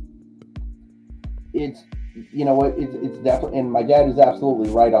 And it's definitely, and my dad is absolutely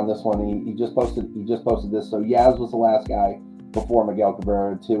right on this one. He just posted this. So Yaz was the last guy before Miguel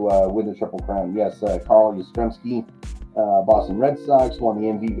Cabrera to win the Triple Crown. Yes, Carl Yastrzemski, Boston Red Sox, won the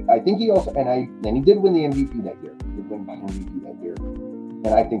MVP. I think he also, and he did win the MVP that year.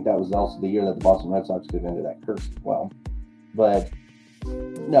 And I think that was also the year that the Boston Red Sox could have ended that curse as well. But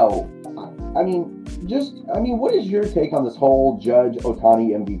no, I mean, what is your take on this whole Judge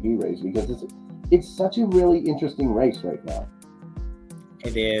Ohtani MVP race? Because it's such a really interesting race right now.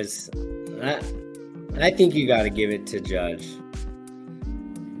 It is. I think you got to give it to Judge.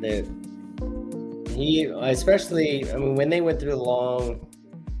 When they went through the long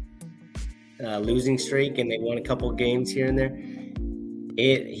losing streak and they won a couple games here and there,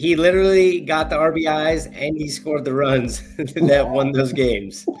 he literally got the RBIs and he scored the runs that won those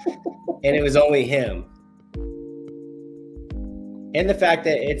games. And it was only him. And the fact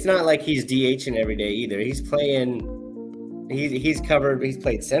that it's not like he's DHing every day either. He's playing, he's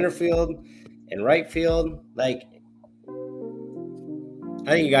played center field and right field. Like,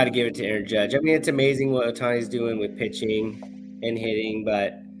 I think you got to give it to Aaron Judge. I mean, it's amazing what Ohtani's doing with pitching and hitting,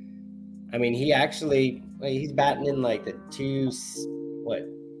 but I mean, he's batting in like the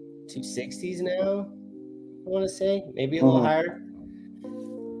 260s now, I want to say, maybe a little higher.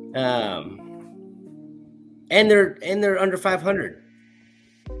 And they're under 500.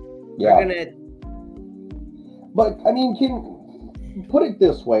 Yeah. But I mean, can put it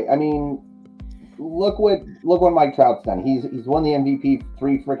this way. I mean, look what Mike Trout's done. He's won the MVP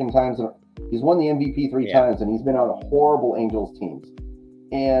three times, and he's been on horrible Angels teams.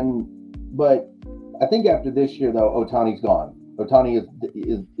 But I think after this year, though, Ohtani's gone. Ohtani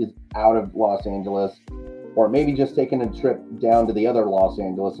is out of Los Angeles, or maybe just taking a trip down to the other Los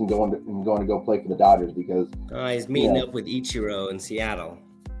Angeles and going to go play for the Dodgers because he's meeting up with Ichiro in Seattle.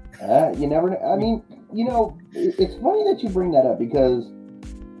 You never know. I mean, it's funny that you bring that up because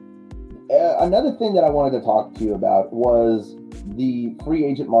another thing that I wanted to talk to you about was the free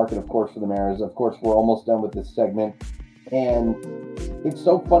agent market, of course, for the Mariners. Of course, we're almost done with this segment. And it's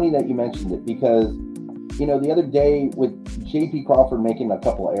so funny that you mentioned it because, the other day with J.P. Crawford making a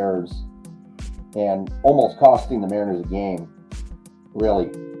couple of errors and almost costing the Mariners a game, really,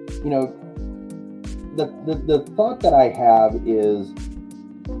 the thought that I have is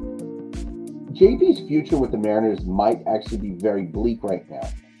JP's future with the Mariners might actually be very bleak right now.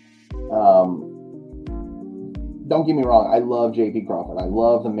 Don't get me wrong. I love J.P. Crawford. I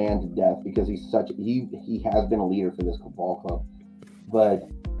love the man to death because he has been a leader for this ball club. But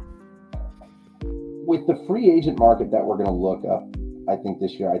with the free agent market that we're going to look up, I think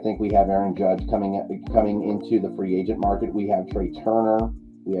this year, I think we have Aaron Judge coming into the free agent market. We have Trey Turner.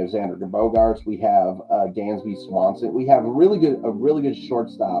 We have Xander Bogaerts. We have Dansby Swanson. We have a really good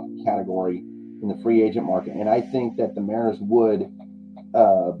shortstop category in the free agent market. And I think that the Mariners would.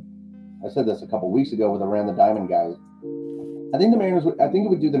 I said this a couple of weeks ago with around the Diamond guys. I think it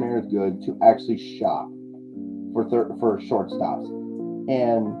would do the Mariners good to actually shop for shortstops.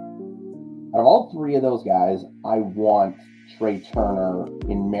 And out of all three of those guys, I want Trey Turner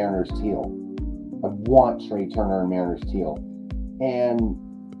in Mariners teal. And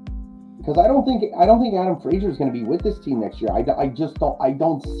because I don't think Adam Frazier is going to be with this team next year. I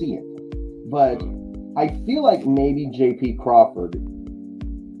don't see it. But I feel like maybe J.P. Crawford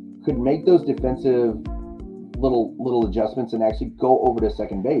could make those defensive little adjustments and actually go over to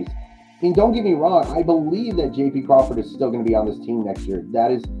second base. I mean, don't get me wrong. I believe that J.P. Crawford is still going to be on this team next year.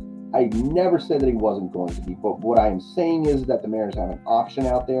 I never said that he wasn't going to be. But what I am saying is that the Mariners have an option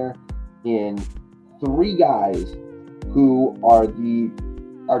out there in three guys who are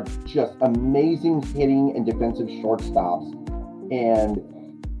just amazing hitting and defensive shortstops. And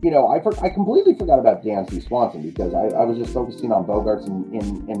I completely forgot about Dansby Swanson because I was just focusing on Bogaerts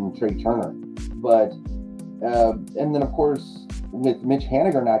and Trey Turner. But, and then, of course, with Mitch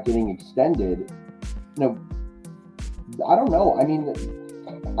Haniger not getting extended, I don't know. I mean,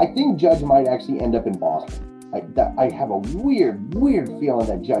 I think Judge might actually end up in Boston. I have a weird feeling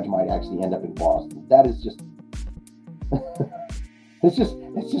that Judge might actually end up in Boston. That is just, it's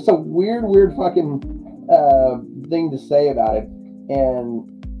just a weird fucking thing to say about it.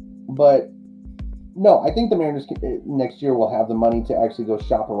 But no, I think the Mariners next year will have the money to actually go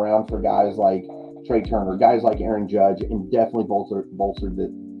shop around for guys like Trey Turner, guys like Aaron Judge, and definitely bolster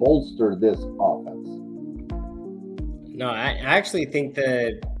this offense. No, I actually think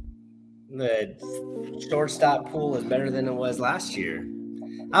the shortstop pool is better than it was last year.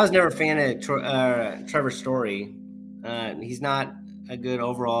 I was never a fan of Trevor Story. He's not a good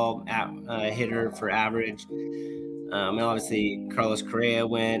overall hitter for average. And obviously, Carlos Correa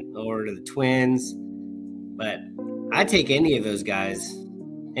went over to the Twins. But I'd take any of those guys.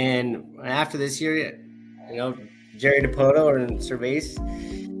 And after this year, Jerry Dipoto or Cervase,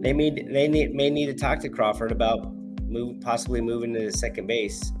 they may need to talk to Crawford about possibly moving to second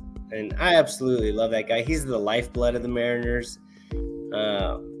base. And I absolutely love that guy. He's the lifeblood of the Mariners.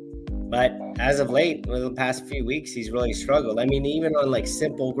 But as of late, over the past few weeks, he's really struggled. I mean, even on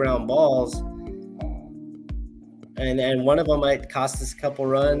simple ground balls, and one of them might cost us a couple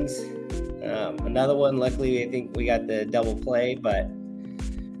runs. Another one, luckily, I think we got the double play. But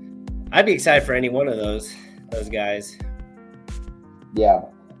I'd be excited for any one of those guys. Yeah.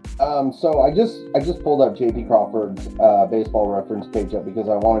 So I just pulled up J.P. Crawford's baseball reference page up because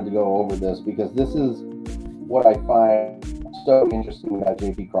I wanted to go over this because this is what I find so interesting about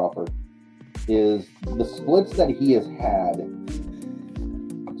J.P. Crawford is the splits that he has had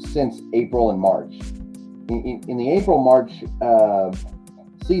since April and March. In the April-March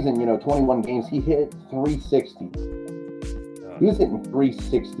season, 21 games, he hit 360. He was hitting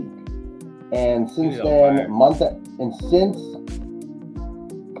 360. And since then,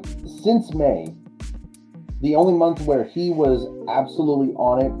 since May, the only month where he was absolutely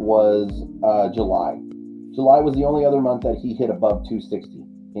on it was July. July was the only other month that he hit above 260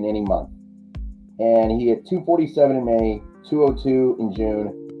 in any month. And he hit 247 in May, 202 in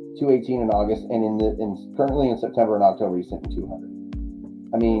June, 218 in August, and currently in September and October he's hitting 200.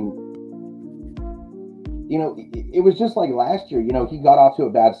 I mean, it was just like last year. He got off to a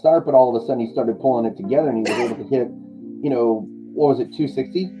bad start, but all of a sudden he started pulling it together and he was able to hit, what was it,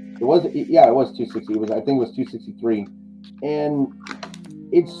 260? It was 260. I think it was 263. And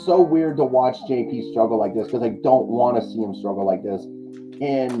it's so weird to watch JP struggle like this because I don't want to see him struggle like this.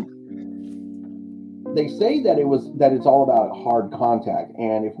 And they say that it's all about hard contact.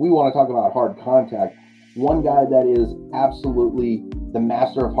 And if we want to talk about hard contact, one guy that is absolutely the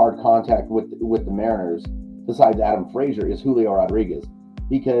master of hard contact with the Mariners, besides Adam Frazier, is Julio Rodriguez.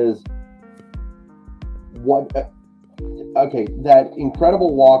 Because that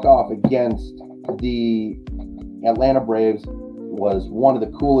incredible walk-off against the Atlanta Braves was one of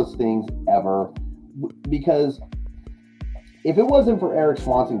the coolest things ever. Because if it wasn't for Eric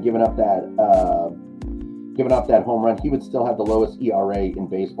Swanson giving up that home run, he would still have the lowest ERA in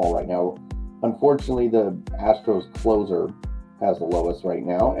baseball right now. Unfortunately, the Astros closer has the lowest right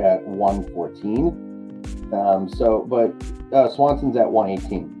now at 114. But Swanson's at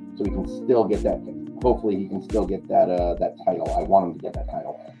 118, so he can still get that. Hopefully, he can still get that title. I want him to get that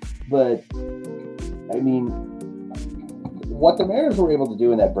title. But I mean, what the Mariners were able to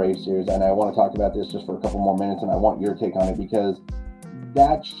do in that Braves series, and I want to talk about this just for a couple more minutes, and I want your take on it, because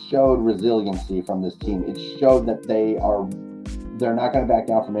that showed resiliency from this team. It showed that they're not going to back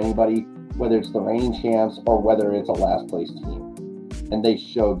down from anybody, whether it's the reigning champs or whether it's a last place team. And they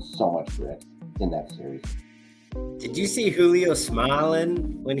showed so much grit in that series. Did you see Julio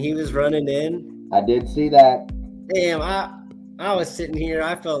smiling when he was running in? I did see that. Damn, I was sitting here.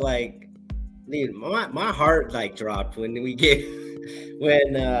 I felt like, dude, my heart like dropped when when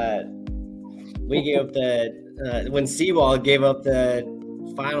Seawald gave up the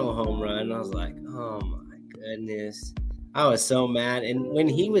final home run. I was like, oh my goodness. I was so mad. And when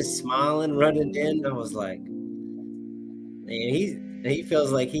he was smiling, running in, I was like, man, he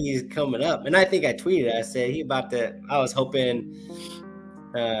feels like he's coming up. And I think I tweeted, I said I was hoping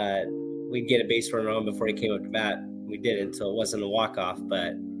we'd get a base runner on before he came up to bat. We didn't, so it wasn't a walk-off.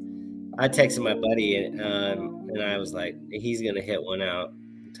 But I texted my buddy, and I was like, he's going to hit one out.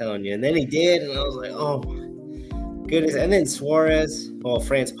 I'm telling you. And then he did, and I was like, oh, my goodness. And then Suarez,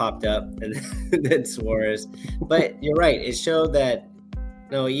 France popped up, and then Suarez. But you're right. It showed that,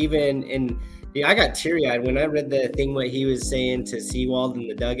 even in – I got teary-eyed when I read the thing what he was saying to Seawald in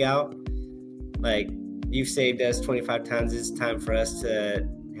the dugout. Like, you've saved us 25 times. It's time for us to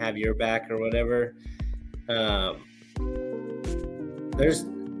have your back or whatever.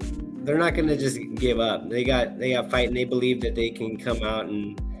 They're not going to just give up. They got fight, and they believe that they can come out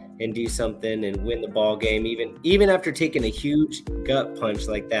and do something and win the ball game, even after taking a huge gut punch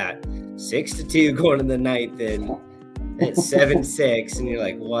like that. 6-2 going in the ninth, and it's 7-6, and you're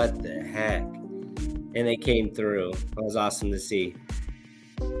like, what the heck? And they came through. It was awesome to see.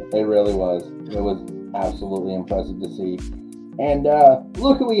 It really was. It was absolutely impressive to see. And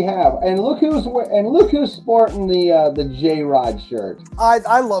look who we have, and look who's sporting the J-Rod shirt.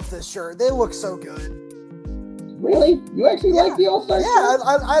 I love this shirt. They look so good. Really? You actually like the All-Star shirt?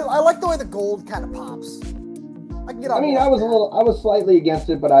 I like the way the gold kind of pops. I can get on. I mean, I was slightly against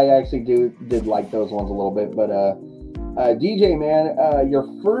it, but I actually did like those ones a little bit. But DJ, man, your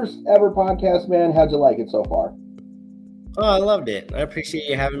first ever podcast, man. How'd you like it so far? Oh, I loved it. I appreciate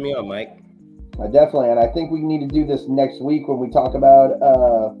you having me on, Mike. Definitely, and I think we need to do this next week when we talk about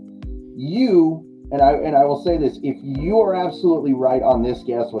you. And I will say this: if you are absolutely right on this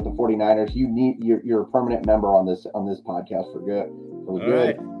guest with the 49ers, you're a permanent member on this podcast for good. For good.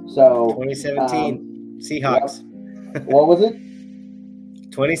 Right. So 2017 Seahawks. What was it?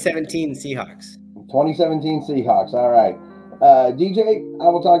 2017 Seahawks. 2017 Seahawks. All right. DJ, I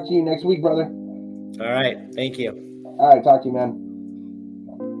will talk to you next week, brother. All right. Thank you. All right. Talk to you, man.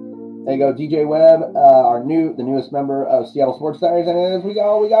 There you go, DJ Webb, the newest member of Seattle Sports Diaries, and as we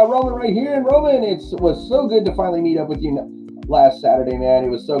got Roman right here. And Roman, it was so good to finally meet up with you last Saturday, man. It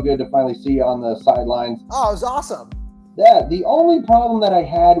was so good to finally see you on the sidelines. Oh, it was awesome. Yeah, the only problem that I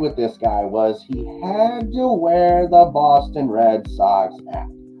had with this guy was he had to wear the Boston Red Sox hat.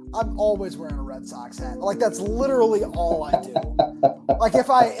 I'm always wearing a Red Sox hat. Like, that's literally all I do. Like,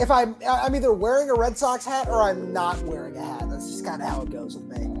 I'm either wearing a Red Sox hat or I'm not wearing a hat. That's just kind of how it goes with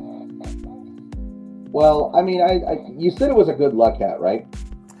me. Well, I mean, you said it was a good luck hat, right?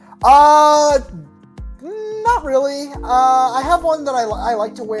 Not really. I have one that I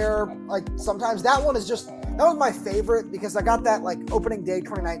like to wear, like, sometimes. That was my favorite because I got that, like, opening day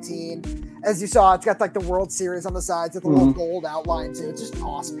 2019. As you saw, it's got, like, the World Series on the sides with a little gold outline, too. It's just an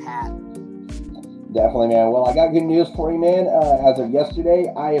awesome hat. Definitely, man. Well, I got good news for you, man. As of yesterday,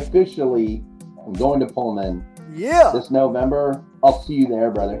 I officially am going to Pullman. Yeah. This November. I'll see you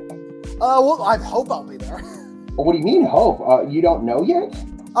there, brother. Well, I hope I'll be there. What do you mean, hope? You don't know yet?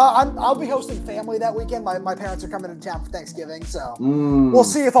 I'll be hosting family that weekend. My parents are coming into town for Thanksgiving, so we'll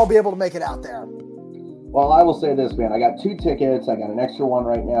see if I'll be able to make it out there. Well, I will say this, man. I got 2 tickets. I got an extra one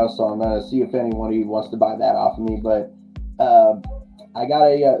right now, so I'm going to see if anyone wants to buy that off of me. But I I got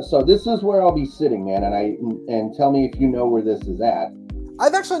a. So this is where I'll be sitting, man, and tell me if you know where this is at.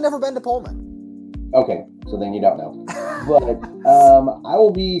 I've actually never been to Pullman. Okay, so then you don't know. But I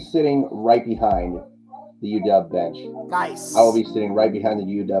will be sitting right behind the UW bench. Nice. I will be sitting right behind the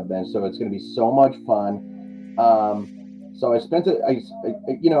UW bench, so it's going to be so much fun. So I spent it. I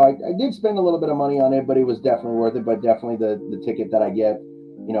did spend a little bit of money on it, but it was definitely worth it. But definitely the ticket that I get,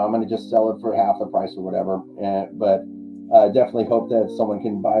 I'm going to just sell it for half the price or whatever. But definitely hope that someone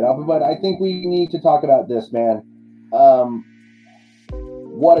can buy it up. But I think we need to talk about this, man.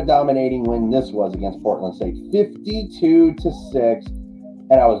 What a dominating win this was against Portland State, 52-6.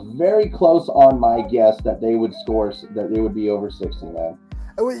 And I was very close on my guess that they would score, that they would be over 60, man.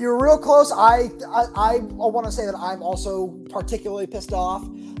 You're real close. I want to say that I'm also particularly pissed off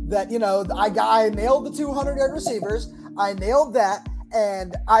that, I nailed the 200-yard receivers. I nailed that.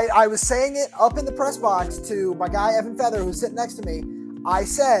 And I was saying it up in the press box to my guy, Evan Feather, who's sitting next to me. I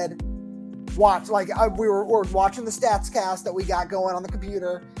said, watch, we were watching the stats cast that we got going on the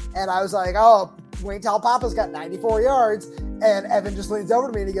computer. And I was like, oh, Wayne Talpapa's got 94 yards. And Evan just leans over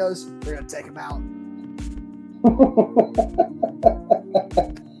to me and he goes, we're going to take him out.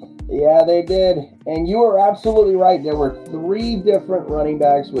 Yeah, they did. And you were absolutely right. There were 3 different running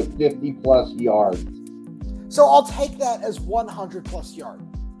backs with 50-plus yards. So I'll take that as 100-plus yard.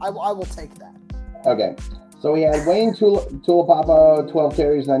 I will take that. Okay. So we had Wayne Tulapapa, 12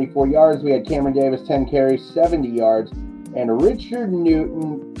 carries, 94 yards. We had Cameron Davis, 10 carries, 70 yards. And Richard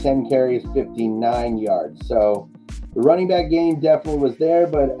Newton, 10 carries, 59 yards. So the running back game definitely was there.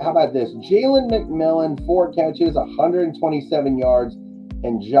 But how about this? Jalen McMillan, 4 catches, 127 yards.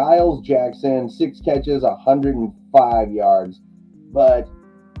 And Giles Jackson, 6 catches, 105 yards. But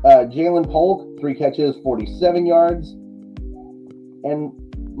Jalen Polk, 3 catches, 47 yards. And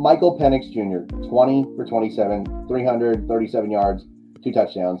Michael Penix Jr., 20 for 27, 337 yards, 2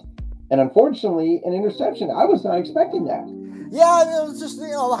 touchdowns. And unfortunately, an interception. I was not expecting that. Yeah, it was just,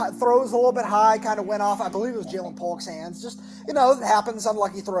 throws a little bit high, kind of went off. I believe it was Jalen Polk's hands. Just, it happens,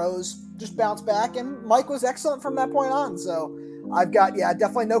 unlucky throws, just bounce back. And Mike was excellent from that point on. So I've got,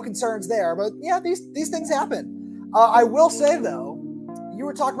 definitely no concerns there. But, these things happen. I will say, though, you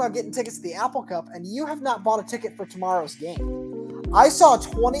were talking about getting tickets to the Apple Cup, and you have not bought a ticket for tomorrow's game. I saw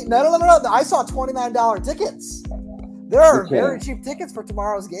I saw $29 tickets. There are very cheap tickets for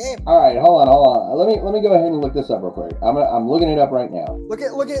tomorrow's game. All right, hold on. Let me go ahead and look this up real quick. I'm looking it up right now. Look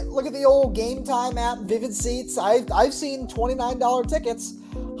at the old Game Time app, Vivid Seats. I've seen $29 tickets.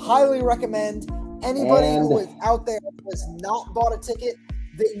 Highly recommend anybody who is out there who has not bought a ticket.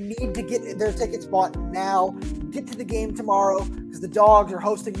 They need to get their tickets bought now. Get to the game tomorrow because the Dogs are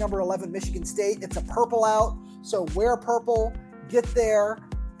hosting number 11 Michigan State. It's a purple out, so wear purple. Get there,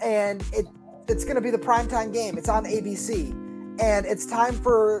 and it's going to be the primetime game. It's on ABC, and it's time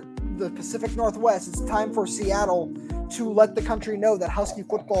for the Pacific Northwest. It's time for Seattle to let the country know that Husky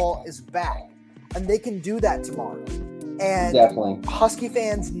football is back, and they can do that tomorrow. And definitely, Husky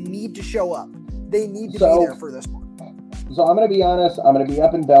fans need to show up. They need to be there for this one. So I'm going to be honest. I'm going to be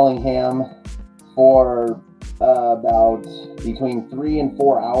up in Bellingham for about between 3 and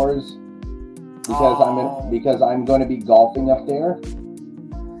 4 hours because I'm going to be golfing up there.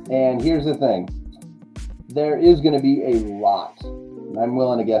 And here's the thing. There is going to be a lot, I'm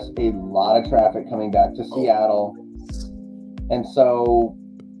willing to guess, a lot of traffic coming back to Seattle. And so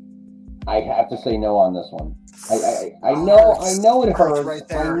I have to say no on this one. I know it hurts. Right,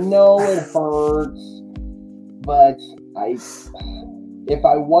 I know it hurts. But if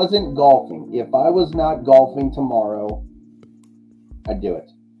I wasn't golfing, if I was not golfing tomorrow, I'd do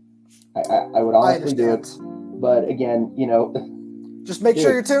it. I would honestly do it. But again, just make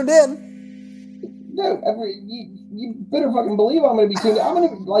sure you're tuned in. Dude, you better fucking believe I'm going to be tuned in. I'm going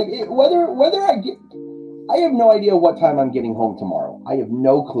to whether I have no idea what time I'm getting home tomorrow. I have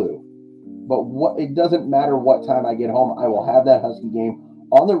no clue. But it doesn't matter what time I get home. I will have that Husky game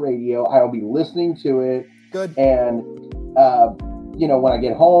on the radio. I will be listening to it. Good. And when I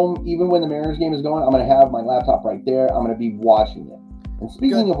get home, even when the Mariners game is going, I'm going to have my laptop right there. I'm going to be watching it. And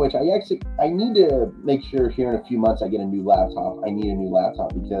speaking of which, I need to make sure here in a few months I get a new laptop. I need a new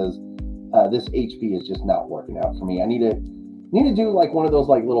laptop because this HP is just not working out for me. I need to do like one of those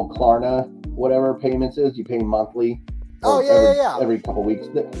like little Klarna whatever payments is. You pay monthly. Every couple weeks.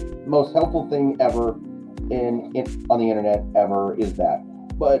 The most helpful thing ever on the internet ever is that.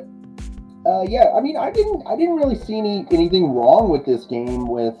 But I didn't really see anything wrong with this game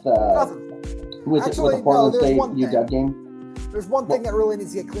with the Portland State UW game. There's one thing that really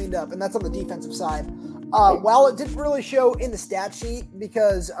needs to get cleaned up, and that's on the defensive side. While it didn't really show in the stat sheet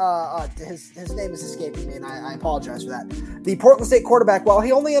because his name is escaping me, and I apologize for that. The Portland State quarterback, while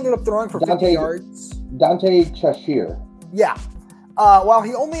he only ended up throwing for 50 yards. Dante Cheshire. Yeah. While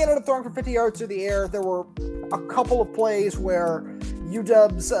he only ended up throwing for 50 yards through the air, there were a couple of plays where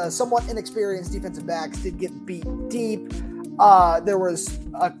UW's somewhat inexperienced defensive backs did get beat deep. There was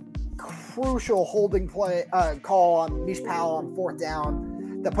a crucial holding play call on Mish Powell on 4th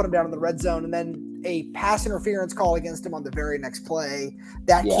down that put him down in the red zone, and then a pass interference call against him on the very next play.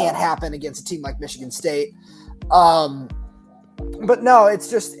 That can't happen against a team like Michigan State. But no,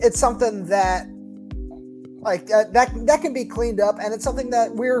 it's something that that can be cleaned up, and it's something that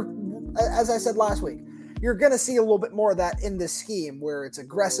as I said last week, you're going to see a little bit more of that in this scheme where it's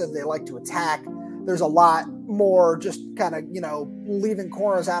aggressive. They like to attack. There's a lot more just kind of, leaving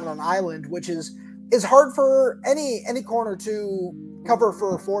corners out on an island, which is hard for any corner to cover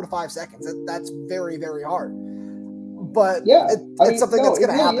for 4 to 5 seconds. That's very, very hard. But it's something that's going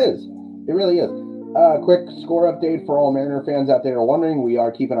to happen. It really is. Quick score update for all Mariner fans out there wondering. We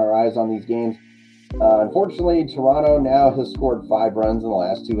are keeping our eyes on these games. Unfortunately, Toronto now has scored 5 runs in the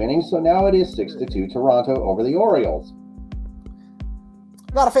last 2 innings, so now it is 6-2 Toronto over the Orioles.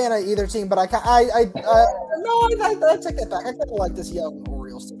 Not a fan of either team, but I take that back. I kind of like this young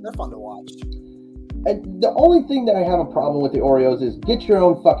Orioles team. They're fun to watch. And the only thing that I have a problem with the Orioles is get your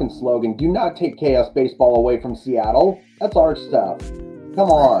own fucking slogan. Do not take Chaos Baseball away from Seattle. That's our stuff. Come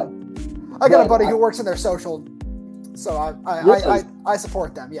on. I got a buddy who works in their social, so I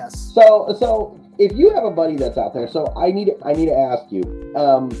support them. Yes. So if you have a buddy that's out there, so I need to ask you,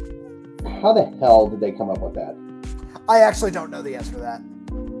 how the hell did they come up with that? I actually don't know the answer to that.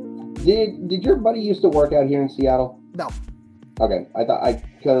 Did your buddy used to work out here in Seattle? No. Okay,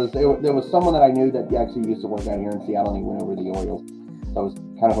 because there was someone that I knew that actually used to work out here in Seattle, and he went over to the Orioles. So I was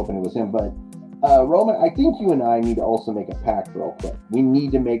kind of hoping it was him. But Roman, I think you and I need to also make a pact real quick. We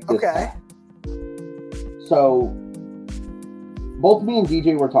need to make this pact. So both me and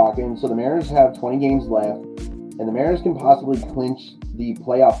DJ were talking. So the Mariners have 20 games left, and the Mariners can possibly clinch the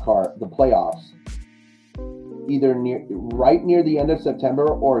playoffs, either right near the end of September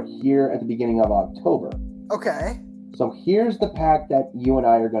or here at the beginning of October. Okay. So here's the pact that you and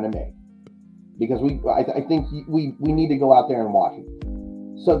I are going to make, because I think we need to go out there and watch it.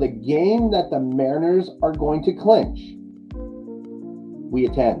 So the game that the Mariners are going to clinch, we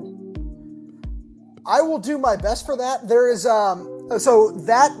attend. I will do my best for that. There is so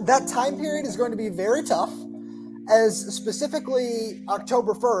that time period is going to be very tough, as specifically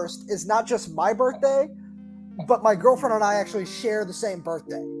October 1st is not just my birthday, but my girlfriend and I actually share the same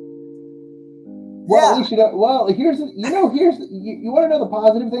birthday. Well, you want to know the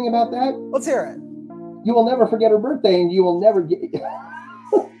positive thing about that? Let's hear it. You will never forget her birthday, and you will never get.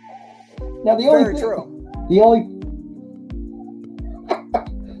 Now the only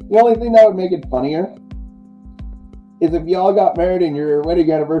thing that would make it funnier is if y'all got married and your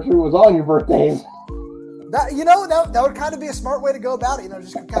wedding anniversary was on your birthdays. That would kind of be a smart way to go about it.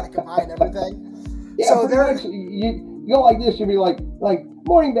 Just kind of combine everything. Yeah, so you go like this. You'd be like,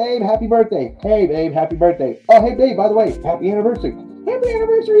 morning, babe, happy birthday. Hey, babe, happy birthday. Oh, hey, babe, by the way, happy anniversary. Happy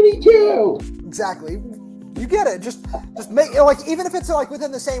anniversary to you too. Exactly. You get it. Just make even if it's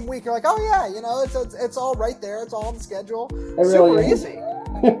within the same week, you're like, oh yeah, it's all right there. It's all on the schedule. Super easy.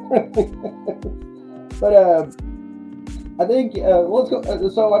 But I think let's go.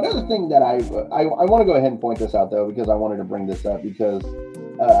 So another thing that I want to go ahead and point this out though, because I wanted to bring this up because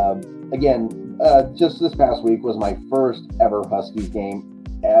again, just this past week was my first ever Huskies game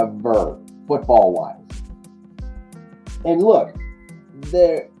ever, football wise. And look,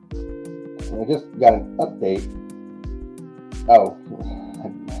 I just got an update. Oh,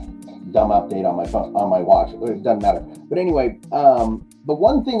 dumb update on my phone, on my watch. It doesn't matter. But anyway, the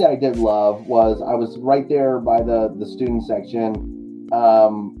one thing that I did love was I was right there by the student section.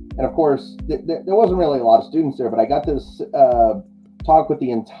 And of course, there wasn't really a lot of students there, but I got to talk with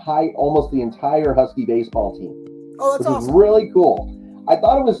almost the entire Husky baseball team. Oh, that's awesome. Which was really cool. I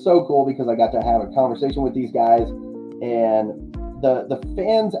thought it was so cool because I got to have a conversation with these guys, and the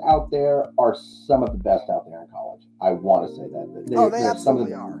fans out there are some of the best out there in college. I want to say that. They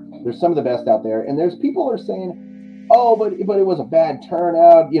absolutely are. There's some of the best out there, and there's people who are saying, "Oh, but it was a bad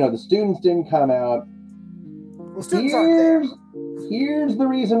turnout. The students didn't come out." Well, students aren't there. Here's the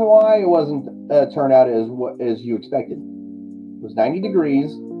reason why it wasn't a turnout as you expected. It was 90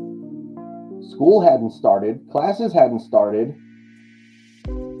 degrees. School hadn't started. Classes hadn't started.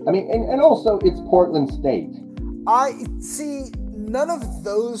 I mean, and also it's Portland State. I see. None of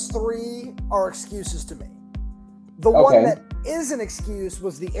those three are excuses to me. The one that is an excuse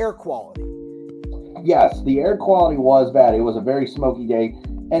was the air quality. Yes, the air quality was bad. It was a very smoky day,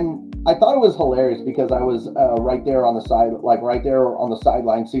 and I thought it was hilarious because I was right there on the side, like right there on the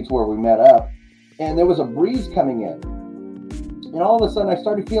sideline seats where we met up, and there was a breeze coming in, and all of a sudden I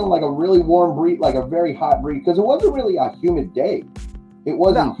started feeling like a really warm breeze, like a very hot breeze, because it wasn't really a humid day. It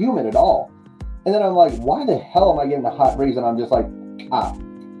wasn't humid at all. And then I'm like, why the hell am I getting a hot breeze? And I'm just like,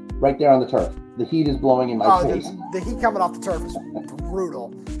 right there on the turf. The heat is blowing in my face. The heat coming off the turf is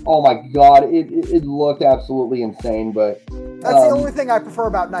brutal. Oh my God, it looked absolutely insane. But that's the only thing I prefer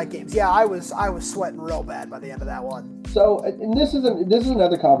about night games. Yeah, I was sweating real bad by the end of that one. So, and this is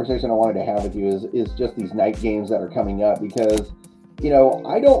another conversation I wanted to have with you is just these night games that are coming up, because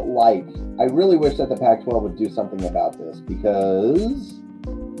I really wish that the Pac-12 would do something about this, because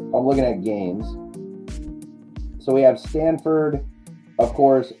I'm looking at games. So we have Stanford, of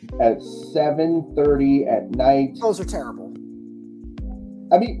course, at 7:30 at night. Those are terrible.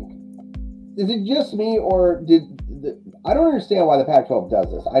 I mean, is it just me, or I don't understand why the Pac-12 does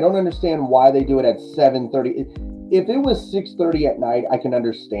this. I don't understand why they do it at 7:30. If it was 6:30 at night, I can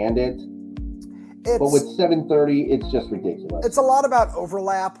understand it. But with 7:30, it's just ridiculous. It's a lot about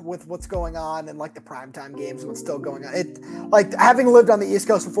overlap with what's going on and like the primetime games, what's still going on. It, like, having lived on the East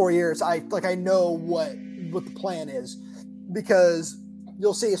Coast for 4 years, I know what the plan is, because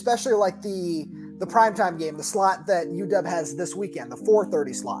you'll see, especially like the primetime game, the slot that UW has this weekend, the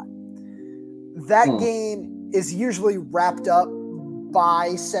 4:30 slot. That game is usually wrapped up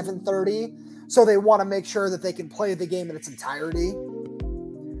by 7:30, so they want to make sure that they can play the game in its entirety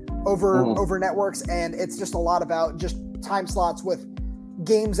over networks, and it's just a lot about just time slots with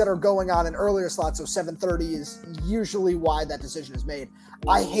games that are going on in earlier slots. So 7:30 is usually why that decision is made.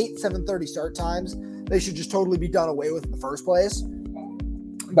 I hate 7:30 start times. They should just totally be done away with in the first place.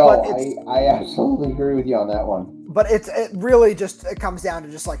 No, I absolutely agree with you on that one. But it really just comes down to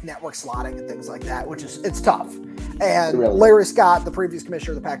just like network slotting and things like that, which is, it's tough. And really, Larry Scott, the previous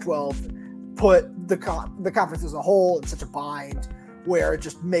commissioner of the Pac-12, put the conference as a whole in such a bind where it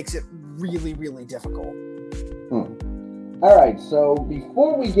just makes it really, really difficult. All right, so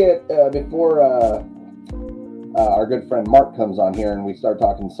before we get our good friend Mark comes on here and we start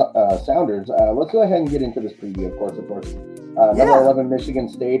talking Sounders, let's go ahead and get into this preview, of course. Number 11 Michigan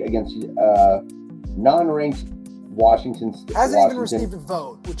State against non-ranked Washington State. Hasn't even received a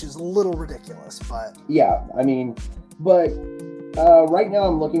vote, which is a little ridiculous, but yeah, I mean, but right now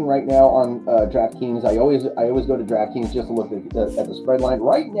I'm looking on DraftKings. I always go to DraftKings just to look at the spread line.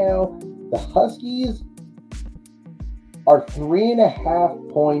 Right now, the Huskies are 3.5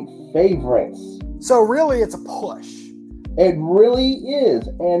 point favorites. So really, it's a push. It really is,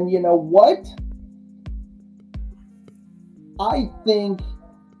 and you know what? I think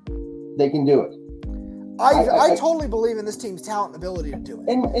they can do it. I totally believe in this team's talent and ability to do it.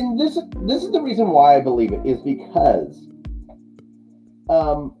 And this is the reason why I believe it, is because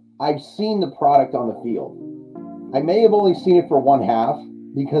I've seen the product on the field. I may have only seen it for one half,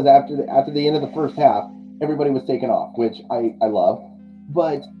 because after the end of the first half, everybody was taken off, which I love.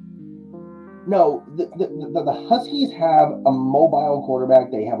 But no, the Huskies have a mobile quarterback.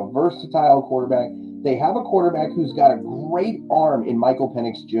 They have a versatile quarterback. They have a quarterback who's got a great arm in Michael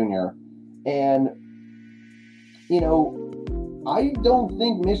Penix Jr. And, I don't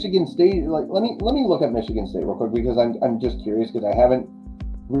think Michigan State, like, let me look at Michigan State real quick, because I'm just curious, because I haven't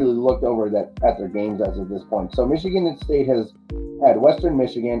really looked over at their games as of this point. So Michigan State has had Western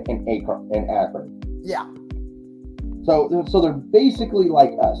Michigan and Akron. Yeah. So they're basically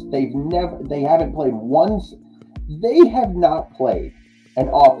like us. They have not played an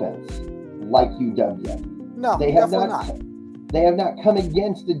offense like UW yet. No, they have not. They have not come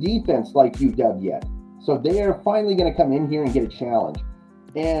against the defense like UW yet. So they are finally going to come in here and get a challenge.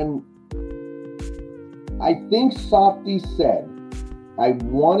 And I think Softy said, I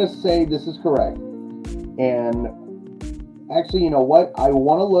want to say this is correct. And actually, you know what? I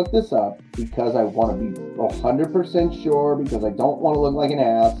want to look this up, because I want to be 100% sure, because I don't want to look like an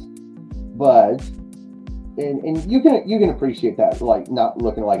ass. But and you can appreciate that, like, not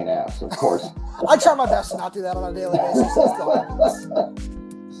looking like an ass, of course. I try my best to not do that on a daily basis.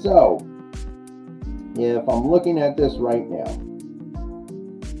 So, if I'm looking at this right now,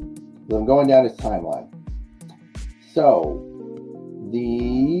 I'm going down his timeline. So,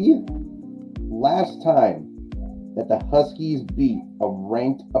 the last time that the Huskies beat a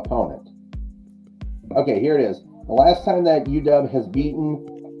ranked opponent. Okay, here it is. The last time that UW hasn't beaten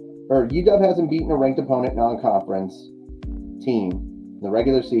a ranked opponent non-conference team in the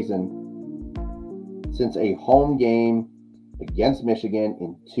regular season since a home game against Michigan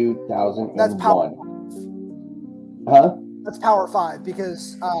in 2001. That's Huh? That's Power 5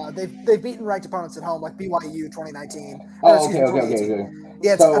 because they've beaten ranked opponents at home like BYU 2019. Oh, okay.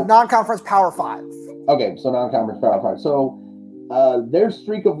 Yeah, it's a non-conference Power 5. Okay, so non-conference Power 5. So their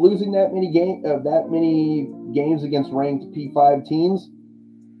streak of losing that many games against ranked P5 teams,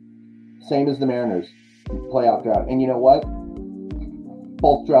 same as the Mariners playoff drought. And you know what?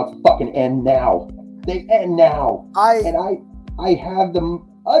 Both droughts fucking end now. They end now. I have the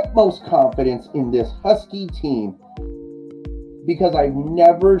utmost confidence in this Husky team because I've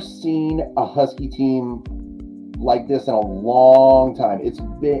never seen a Husky team like this in a long time. It's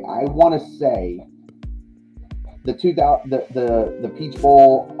been, I want to say, the Peach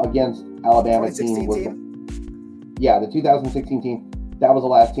Bowl against Alabama team was the 2016 team. That was the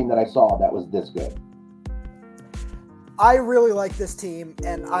last team that I saw that was this good. I really like this team,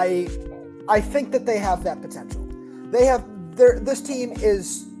 and I think that they have that potential. This team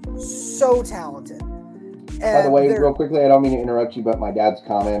is so talented. And by the way, real quickly, I don't mean to interrupt you, but my dad's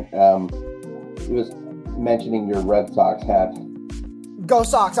comment, he was mentioning your Red Sox hat. Go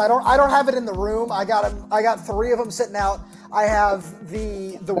Sox! I don't have it in the room. I got 3 of them sitting out. I have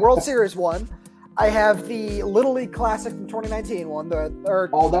the World Series one. I have the Little League Classic from 2019 one. That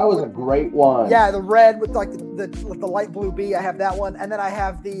was a great one. Yeah, the red with like the light blue B. I have that one, and then I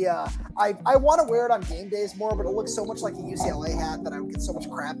have the. I want to wear it on game days more, but it looks so much like a UCLA hat that I would get so much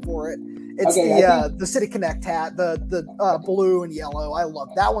crap for it. It's the City Connect hat, the blue and yellow. I love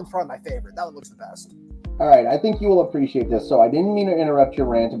that one's probably my favorite. That one looks the best. All right, I think you will appreciate this. So I didn't mean to interrupt your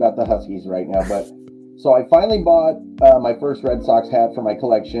rant about the Huskies right now, but so I finally bought my first Red Sox hat for my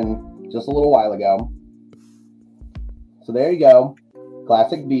collection just a little while ago. So there you go,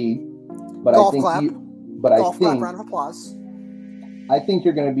 classic B. But golf I think clap. Golf clap, round of applause. I think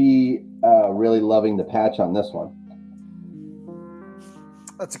you're going to be really loving the patch on this one.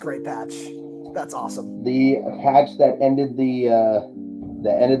 That's a great patch. That's awesome. The patch that ended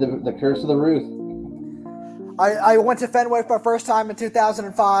the curse of the Ruth. I went to Fenway for my first time in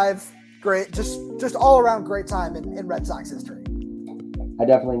 2005. Great, just all around great time in Red Sox history.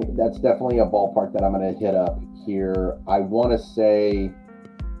 That's definitely a ballpark that I'm going to hit up here. I want to say,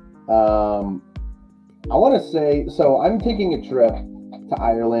 so I'm taking a trip to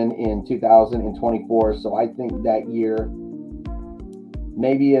Ireland in 2024. So I think that year,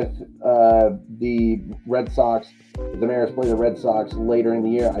 maybe if the Red Sox, the Mariners play the Red Sox later in the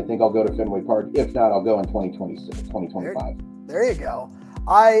year, I think I'll go to Fenway Park. If not, I'll go in 2026, 2025. There you go.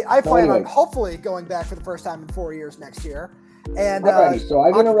 I plan on hopefully going back for the first time in 4 years next year. And so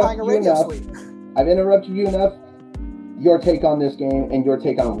I've interrupted you enough. I've interrupted you enough. Your take on this game and your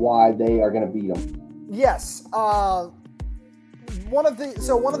take on why they are going to beat them. Yes. One of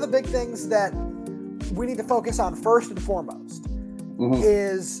the big things that we need to focus on first and foremost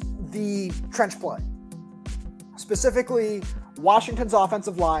is the trench play. Specifically, Washington's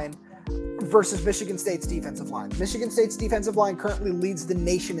offensive line versus Michigan State's defensive line. Michigan State's defensive line currently leads the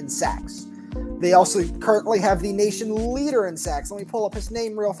nation in sacks. They also currently have the nation leader in sacks. Let me pull up his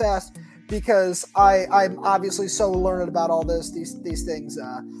name real fast because I'm obviously so learned about all this. These things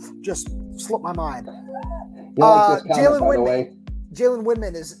just slip my mind. Jalen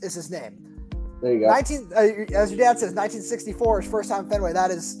Windman is his name. There you go. As your dad says, 1964 is first time Fenway.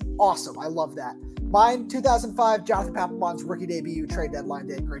 That is awesome. I love that. Mine, 2005, Jonathan Papelbon's rookie debut, trade deadline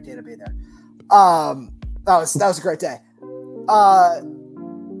day. Great day to be there. That was a great day.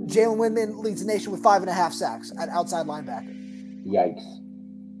 Jalen Windman leads the nation with 5.5 sacks at outside linebacker. Yikes.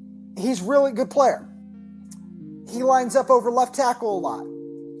 He's a really good player. He lines up over left tackle a lot.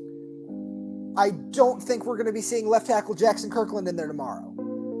 I don't think we're going to be seeing left tackle Jackson Kirkland in there tomorrow.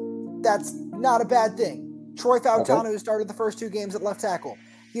 That's not a bad thing. Troy Fautanu, who started the first 2 games at left tackle,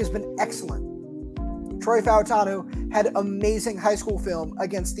 he has been excellent. Troy Fautanu had amazing high school film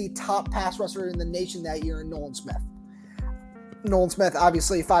against the top pass rusher in the nation that year in Nolan Smith. Nolan Smith,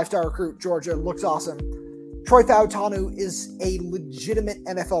 obviously, 5-star recruit, Georgia, looks awesome. Troy Fautanu is a legitimate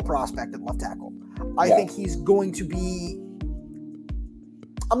NFL prospect at left tackle. I think he's going to be,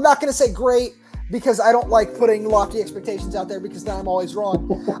 I'm not going to say great because I don't like putting lofty expectations out there because then I'm always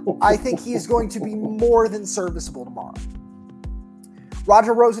wrong. I think he's going to be more than serviceable tomorrow.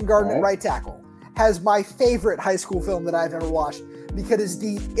 Roger Rosengarten at right tackle has my favorite high school film that I've ever watched because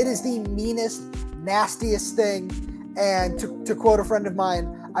it is the meanest, nastiest thing. And to quote a friend of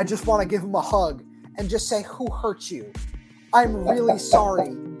mine, I just want to give him a hug and just say, who hurt you? I'm really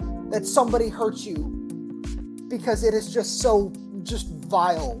sorry that somebody hurt you because it is just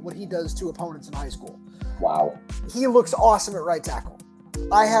vile what he does to opponents in high school. Wow. He looks awesome at right tackle.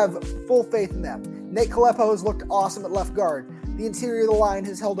 I have full faith in them. Nate Kalepo has looked awesome at left guard. The interior of the line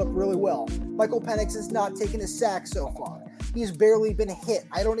has held up really well. Michael Penix has not taken a sack so far. he's barely been hit.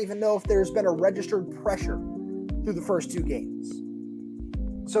 I don't even know if there's been a registered pressure through the first 2 games.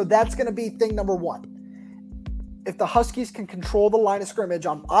 So that's going to be thing number 1. If the Huskies can control the line of scrimmage,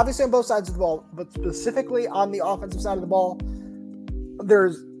 obviously on both sides of the ball, but specifically on the offensive side of the ball,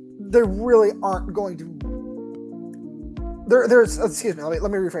 there really aren't going to. There's excuse me. Let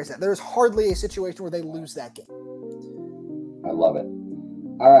me rephrase that. There's hardly a situation where they lose that game. I love it.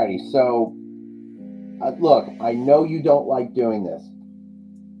 Alrighty, so look, I know you don't like doing this,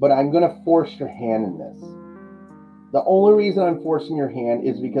 but I'm going to force your hand in this. The only reason I'm forcing your hand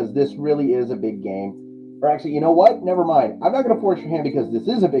is because this really is a big game. Or actually, you know what? Never mind. I'm not going to force your hand because this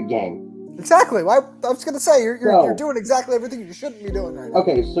is a big game. Exactly. Well, I was going to say, you're doing exactly everything you shouldn't be doing right now.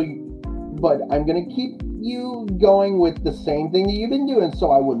 Okay, but I'm going to keep you going with the same thing that you've been doing.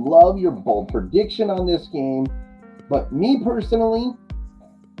 So I would love your bold prediction on this game. But me personally,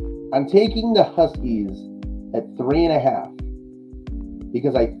 I'm taking the Huskies at 3.5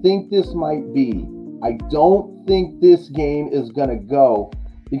 because I think this might be. I don't think this game is going to go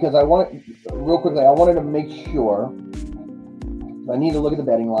because I wanted to make sure. I need to look at the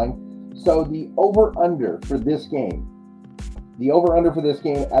betting line. So the over-under for this game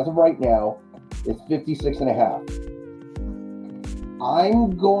as of right now is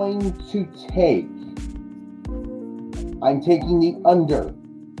 56.5. I'm taking the under.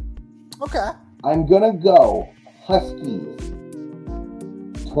 Okay. I'm going to go Huskies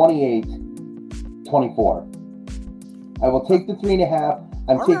 28-24. I will take the 3.5.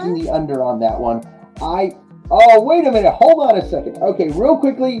 I'm taking the under on that one. Oh, wait a minute. Hold on a second. Okay, real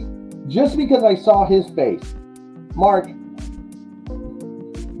quickly, just because I saw his face. Mark,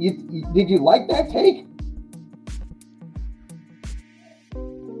 did you like that take?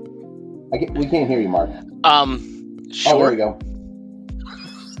 We can't hear you, Mark. Sure. Oh, there we go.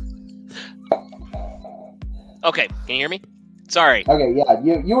 Okay, can you hear me? Sorry. Okay, yeah,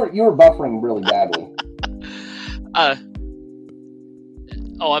 you were buffering really badly.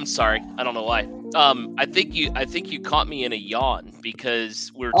 I'm sorry. I don't know why. I think you caught me in a yawn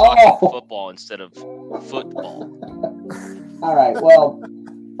because we were talking football instead of football. All right. Well,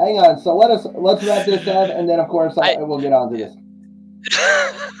 hang on. So let's wrap this up, and then of course we'll get on to this.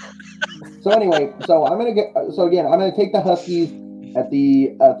 So anyway, I'm gonna take the Huskies at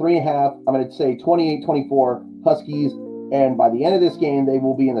the 3.5. I'm gonna say 28-24 Huskies, and by the end of this game, they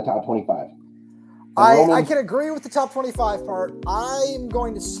will be in the top 25. I can agree with the top 25 part. I'm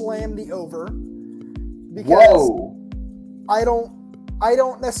going to slam the over because I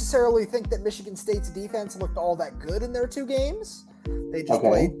don't necessarily think that Michigan State's defense looked all that good in their 2 games. They just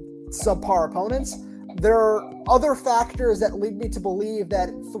played subpar opponents. There are other factors that lead me to believe that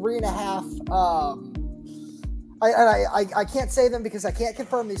 3.5. I can't say them because I can't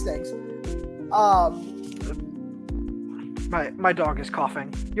confirm these things. My dog is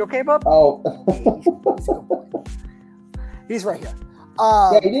coughing. You okay, bub? Oh. He's right here.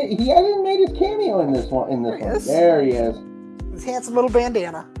 He hasn't made his cameo in this one. There he is. His handsome little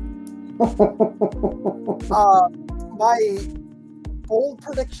bandana. My bold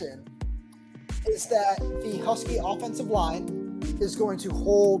prediction is that the Husky offensive line is going to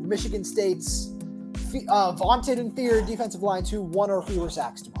hold Michigan State's vaunted and feared defensive line to 1 or fewer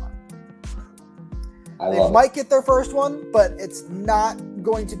sacks tomorrow. They might get their first one, but it's not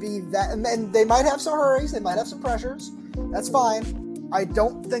going to be that. And they might have some hurries. They might have some pressures. That's fine. I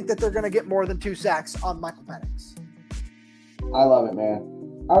don't think that they're going to get more than 2 sacks on Michael Penix. I love it, man.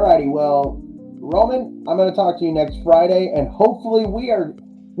 All righty. Well, Roman, I'm going to talk to you next Friday, and hopefully we are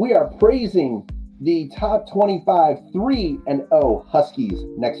praising the top 25 3-0 Huskies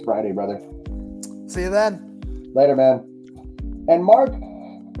next Friday, brother. See you then. Later, man. And Mark,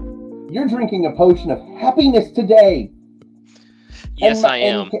 you're drinking a potion of happiness today. Yes, I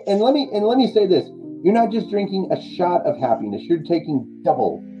am. And let me say this: you're not just drinking a shot of happiness; you're taking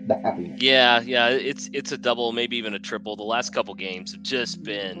double the happiness. Yeah, it's a double, maybe even a triple. The last couple games have just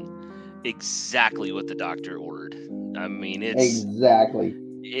been exactly what the doctor ordered. I mean, it's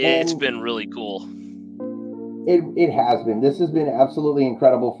been really cool. It has been. This has been absolutely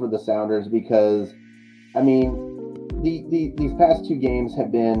incredible for the Sounders because, I mean, these past 2 games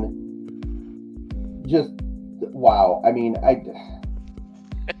have been just wow. I mean,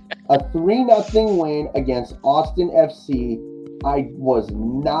 a 3-0 win against Austin FC. I was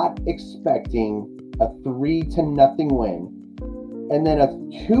not expecting a 3-0 win, and then a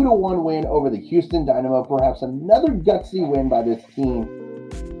 2-1 win over the Houston Dynamo. Perhaps another gutsy win by this team.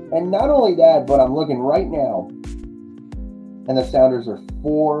 And not only that, but I'm looking right now, and the Sounders are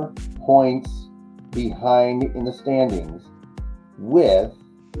 4 points behind in the standings with,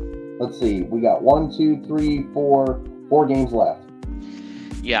 let's see, we got 1, 2, 3, 4, 4 games left.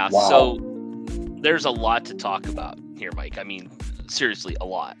 Yeah, wow. So there's a lot to talk about here, Mike. I mean, seriously, a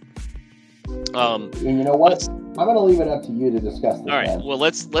lot. And you know what? I'm going to leave it up to you to discuss this. All right. Man. Well,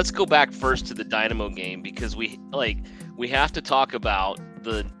 let's go back first to the Dynamo game, because we have to talk about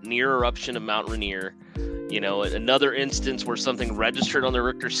the near eruption of Mount Rainier. You know, another instance where something registered on the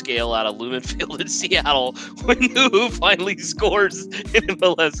Richter scale out of Lumen Field in Seattle when Nuhu finally scores in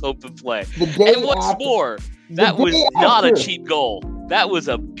MLS open play. And what's more, that was not a cheap goal. That was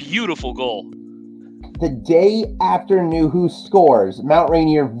a beautiful goal. The day after Nuhu scores, Mount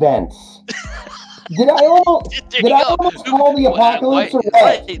Rainier vents. Did I almost call the apocalypse or what?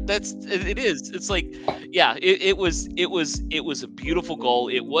 Right, it is. It's like, yeah, it was a beautiful goal.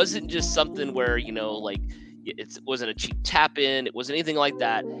 It wasn't just something where, you know, like, it wasn't a cheap tap in. It wasn't anything like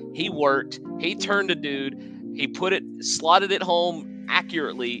that. He worked. He turned a dude. He slotted it home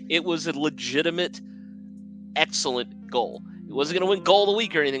accurately. It was a legitimate, excellent goal. It wasn't going to win goal of the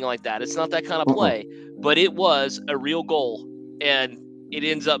week or anything like that. It's not that kind of play, but it was a real goal, and it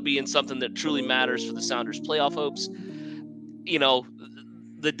ends up being something that truly matters for the Sounders' playoff hopes. You know,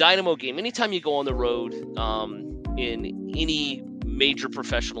 the Dynamo game, anytime you go on the road in any major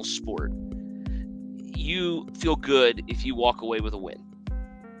professional sport, you feel good if you walk away with a win,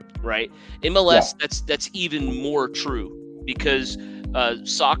 right? MLS, yeah. That's even more true, because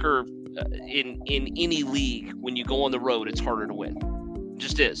soccer in any league, when you go on the road, it's harder to win. It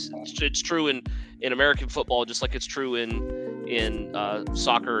just is. It's true in American football, just like it's true in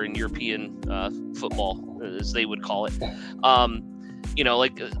soccer and European football, as they would call it. You know,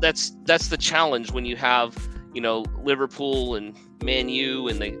 like that's the challenge when you have, you know, Liverpool and Man U,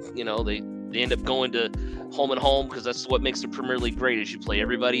 and they end up going to home and home, because that's what makes the Premier League great, is you play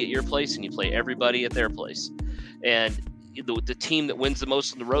everybody at your place and you play everybody at their place. And the team that wins the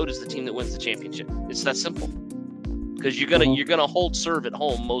most on the road is the team that wins the championship. It's that simple, because you're gonna hold serve at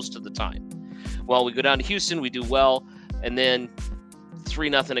home most of the time. Well, we go down to Houston, we do well, and then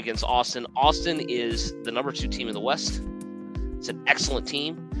 3-0 against Austin. Austin is the number 2 team in the West. It's an excellent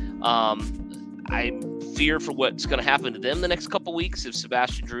team. I fear for what's going to happen to them the next couple weeks if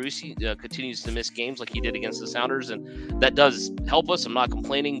Sebastian Driussi continues to miss games like he did against the Sounders, and that does help us. I'm not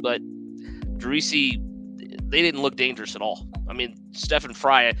complaining, but Driussi, they didn't look dangerous at all. I mean, Stephen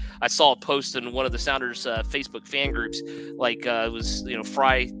Fry, I saw a post in one of the Sounders Facebook fan groups, like it was, you know,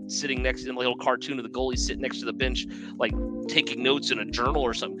 Fry sitting next to a little cartoon of the goalie sitting next to the bench, like taking notes in a journal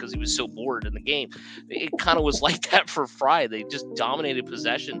or something, because he was so bored in the game. It kind of was like that for Fry. They just dominated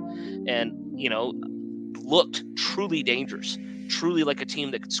possession and, you know, looked truly dangerous, truly like a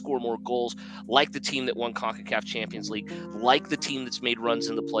team that could score more goals, like the team that won CONCACAF Champions League, like the team that's made runs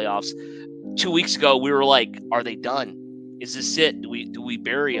in the playoffs. 2 weeks ago, we were like, are they done? Is this it? Do we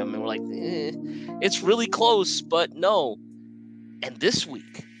bury them? And we're like, it's really close, but no. And this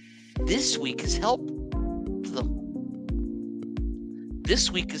week has helped them. This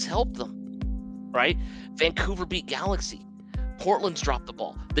week has helped them, right? Vancouver beat Galaxy. Portland's dropped the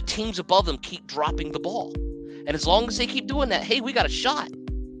ball. The teams above them keep dropping the ball. And as long as they keep doing that, hey, we got a shot.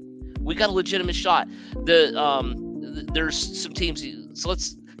 We got a legitimate shot. There's some teams. So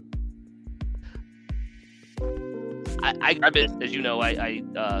let's. I've been, as you know, I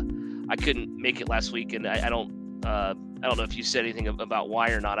couldn't make it last week, and I don't know if you said anything about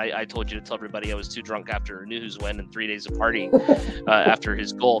why or not. I told you to tell everybody I was too drunk after Nuhu's win and 3 days of partying after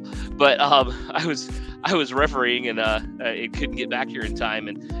his goal. But I was refereeing, and it couldn't get back here in time.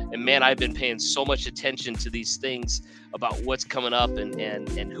 And man, I've been paying so much attention to these things about what's coming up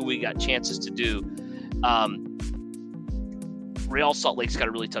and who we got chances to do. Real Salt Lake's got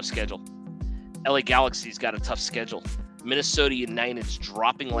a really tough schedule. LA Galaxy's got a tough schedule. Minnesota United's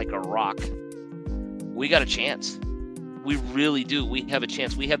dropping like a rock. We got a chance. We really do. We have a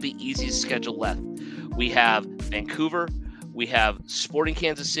chance. We have the easiest schedule left. We have Vancouver. We have Sporting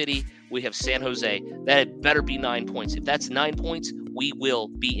Kansas City. We have San Jose. That had better be 9 points. If that's 9 points, we will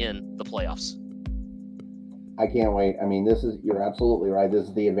be in the playoffs. I can't wait. I mean, you're absolutely right. This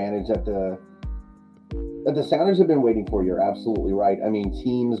is the advantage that the Sounders have been waiting for. You're absolutely right. I mean,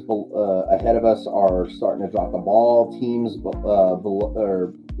 teams ahead of us are starting to drop the ball. Teams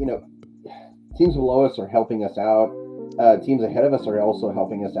teams below us are helping us out. Teams ahead of us are also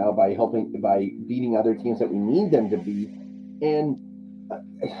helping us out by beating other teams that we need them to beat. And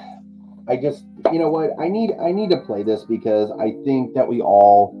I just, you know what? I need to play this because I think that we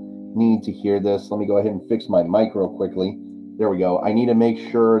all need to hear this. Let me go ahead and fix my mic real quickly. There we go. I need to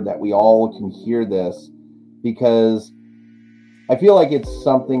make sure that we all can hear this, because I feel like it's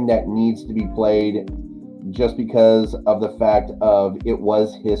something that needs to be played just because of the fact of it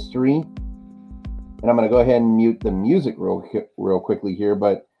was history. and I'm going to go ahead and mute the music real quickly here,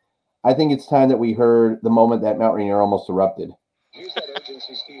 but I think it's time that we heard the moment that Mount Rainier almost erupted. Here's that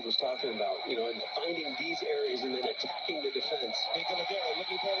urgency Steve was talking about, and finding these areas and then attacking the defense. Nicoladero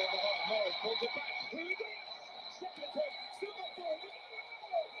looking for it on the line. Morris pulls it back. Here he goes. Second attempt. Still up for it.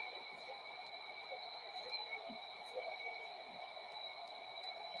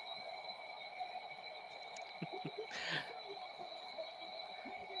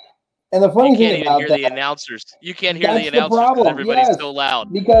 And the funny thing You can't even hear the announcers. You can't hear the announcers because everybody's so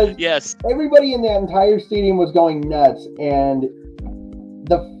loud. Because yes, everybody in that entire stadium was going nuts, and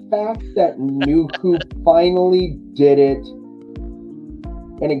the fact that Nuku finally did it,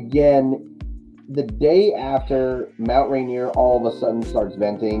 and again, the day after Mount Rainier all of a sudden starts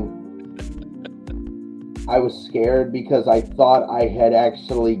venting, I was scared because I thought I had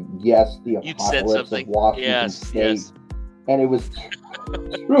actually guessed the apocalypse of Washington State, and it was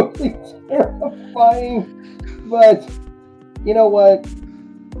truly terrifying. But you know what?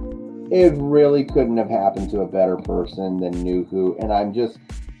 It really couldn't have happened to a better person than Nuku.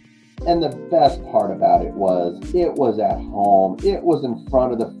 And the best part about it was at home. It was in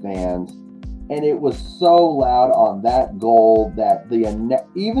front of the fans. And it was so loud on that goal that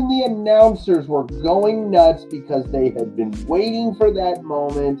even the announcers were going nuts because they had been waiting for that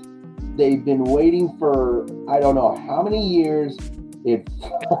moment. They've been waiting for, I don't know how many years. It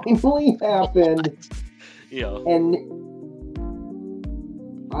finally happened. Yeah. And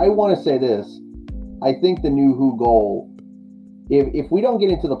I want to say this. I think the Nuhu goal, if we don't get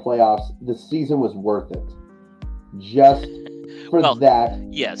into the playoffs, the season was worth it. Just for that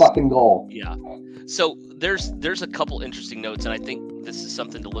fucking goal. Yeah. So there's a couple interesting notes, and I think this is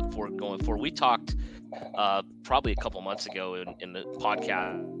something to look for going forward. We talked probably a couple months ago in the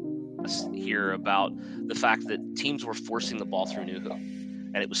podcast here about the fact that teams were forcing the ball through Nuhu,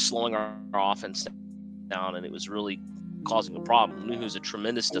 and it was slowing our offense down, and it was really causing a problem. Nuhu's a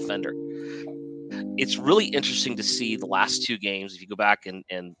tremendous defender. It's really interesting to see the last two games. If you go back and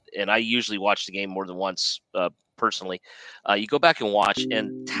I usually watch the game more than once personally, you go back and watch,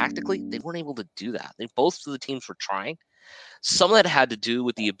 and tactically they weren't able to do that. Both of the teams were trying. Some of that had to do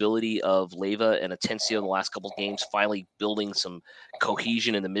with the ability of Leyva and Atencio in the last couple of games finally building some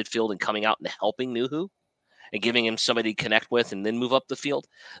cohesion in the midfield and coming out and helping Nuhu and giving him somebody to connect with and then move up the field.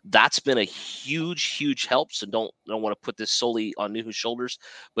 That's been a huge, huge help. So don't want to put this solely on Nuhu's shoulders,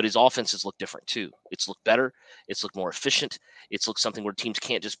 but his offenses look different too. It's looked better. It's looked more efficient. It's looked something where teams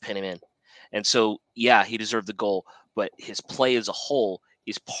can't just pin him in. And so, yeah, he deserved the goal, but his play as a whole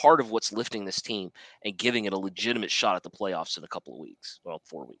is part of what's lifting this team and giving it a legitimate shot at the playoffs in a couple of weeks. Well,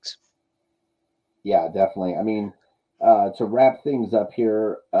 4 weeks. Yeah, definitely. I mean, to wrap things up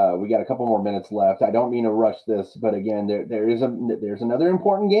here, we got a couple more minutes left. I don't mean to rush this, but again, there's another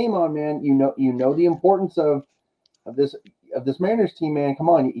important game on, man. You know the importance of this Mariners team, man. Come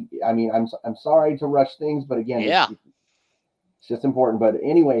on. I mean, I'm sorry to rush things, but again, it's just important. But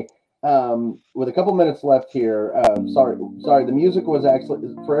anyway, with a couple minutes left here, sorry, the music was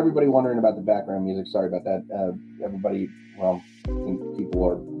actually, for everybody wondering about the background music, sorry about that. Everybody, well, I think people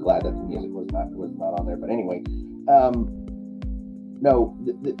are glad that the music was not on there, but anyway, no,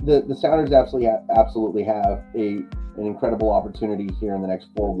 the Sounders absolutely have an incredible opportunity here in the next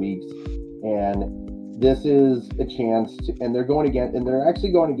 4 weeks, and this is a chance to, and they're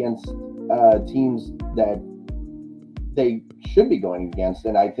actually going against teams that they should be going against,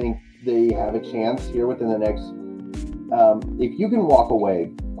 and I think they have a chance here within the next, if you can walk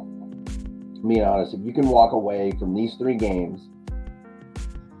away, being honest, if you can walk away from these 3 games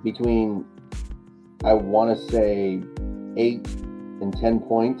between, I want to say 8 and 10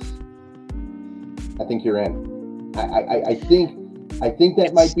 points, I think you're in. I think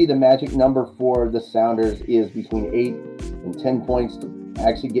that might be the magic number for the Sounders, is between 8 and 10 points to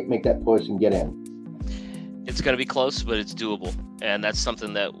actually make that push and get in. It's going to be close, but it's doable, and that's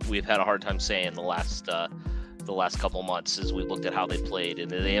something that we've had a hard time saying the last couple months as we looked at how they played,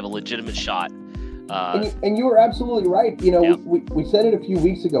 and they have a legitimate shot. And you were absolutely right. You know, we said it a few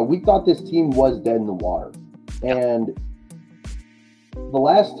weeks ago. We thought this team was dead in the water, and the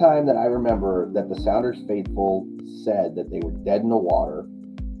last time that I remember that the Sounders faithful said that they were dead in the water,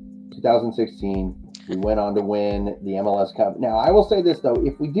 2016, we went on to win the MLS Cup. Now, I will say this though: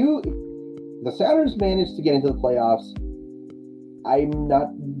 if the Sounders managed to get into the playoffs, I'm not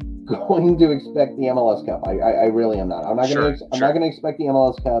going to expect the MLS Cup. I really am not. I'm not going to expect the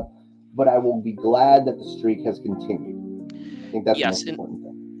MLS Cup, but I will be glad that the streak has continued. I think that's the most important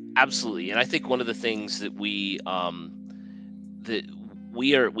thing. Absolutely, and I think one of the things that we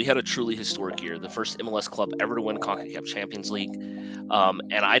had a truly historic year, the first MLS club ever to win CONCACAF Champions League,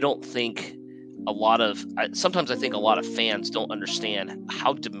 and I don't think sometimes I think a lot of fans don't understand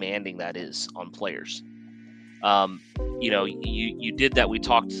how demanding that is on players. You did that. We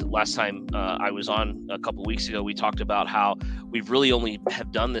talked last time I was on a couple of weeks ago. We talked about how we've really only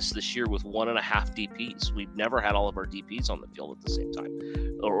have done this year with 1.5 DPs. We've never had all of our DPs on the field at the same time,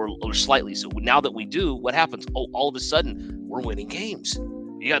 or slightly. So now that we do, what happens? Oh, all of a sudden we're winning games.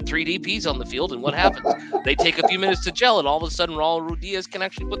 You got 3 DPs on the field, and what happens? They take a few minutes to gel, and all of a sudden Raul Ruidiaz can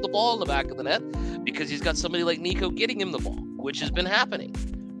actually put the ball in the back of the net because he's got somebody like Nico getting him the ball, which has been happening,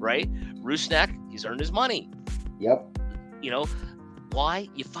 right? Rusnak, he's earned his money. Yep. Why?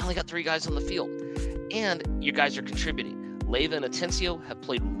 You finally got 3 guys on the field, and your guys are contributing. Leyva and Atencio have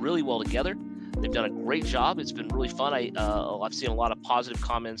played really well together. They've done a great job. It's been really fun. I've seen a lot of positive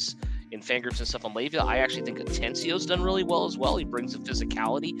comments in fan groups and stuff on Leyva. I actually think Atencio's done really well as well. He brings a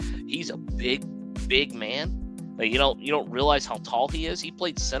physicality. He's a big man. Like, you don't realize how tall he is. He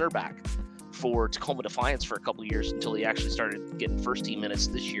played center back for Tacoma Defiance for a couple of years until he actually started getting first team minutes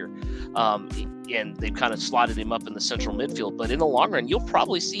this year. And they've kind of slotted him up in the central midfield. But in the long run, you'll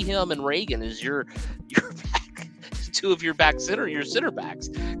probably see him and Reagan as your back, 2 of your back your center backs,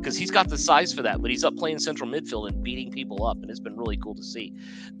 because he's got the size for that. But he's up playing central midfield and beating people up, and it's been really cool to see.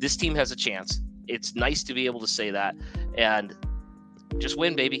 This team has a chance. It's nice to be able to say that, and just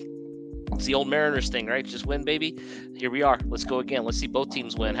win, baby. It's the old Mariners thing, right? Just win, baby. Here we are. Let's go again. Let's see both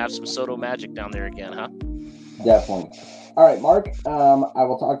teams win. Have some Soto magic down there again, huh? Definitely. All right, Mark. I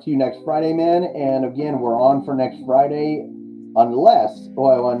will talk to you next Friday, man. And again, we're on for next Friday, unless.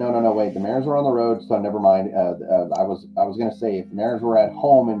 Oh, no. Wait, the Mariners are on the road, so never mind. I was going to say if the Mariners were at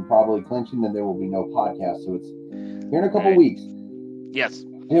home and probably clinching, then there will be no podcast. So it's here in a couple weeks. Yes,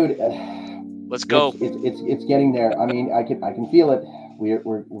 dude. Let's go. It's getting there. I mean, I can feel it.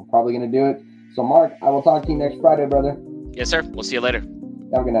 We're probably going to do it. So, Mark, I will talk to you next Friday, brother. Yes, sir. We'll see you later.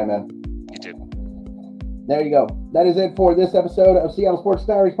 Have a good night, man. You too. There you go. That is it for this episode of Seattle Sports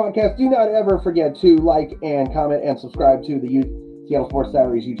Diaries podcast. Do not ever forget to like and comment and subscribe to the Seattle Sports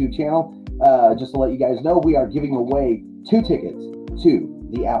Diaries YouTube channel. Just to let you guys know, we are giving away 2 tickets to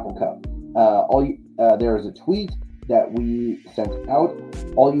the Apple Cup. There is a tweet that we sent out.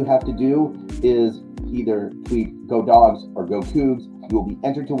 All you have to do is either tweet Go Dogs or Go Cougs. You will be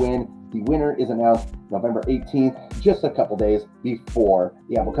entered to win. The winner is announced November 18th, just a couple days before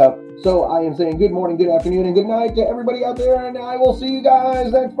the Apple Cup. So I am saying good morning, good afternoon, and good night to everybody out there, and I will see you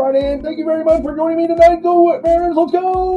guys next Friday. And thank you very much for joining me tonight. Go Mariners, let's go!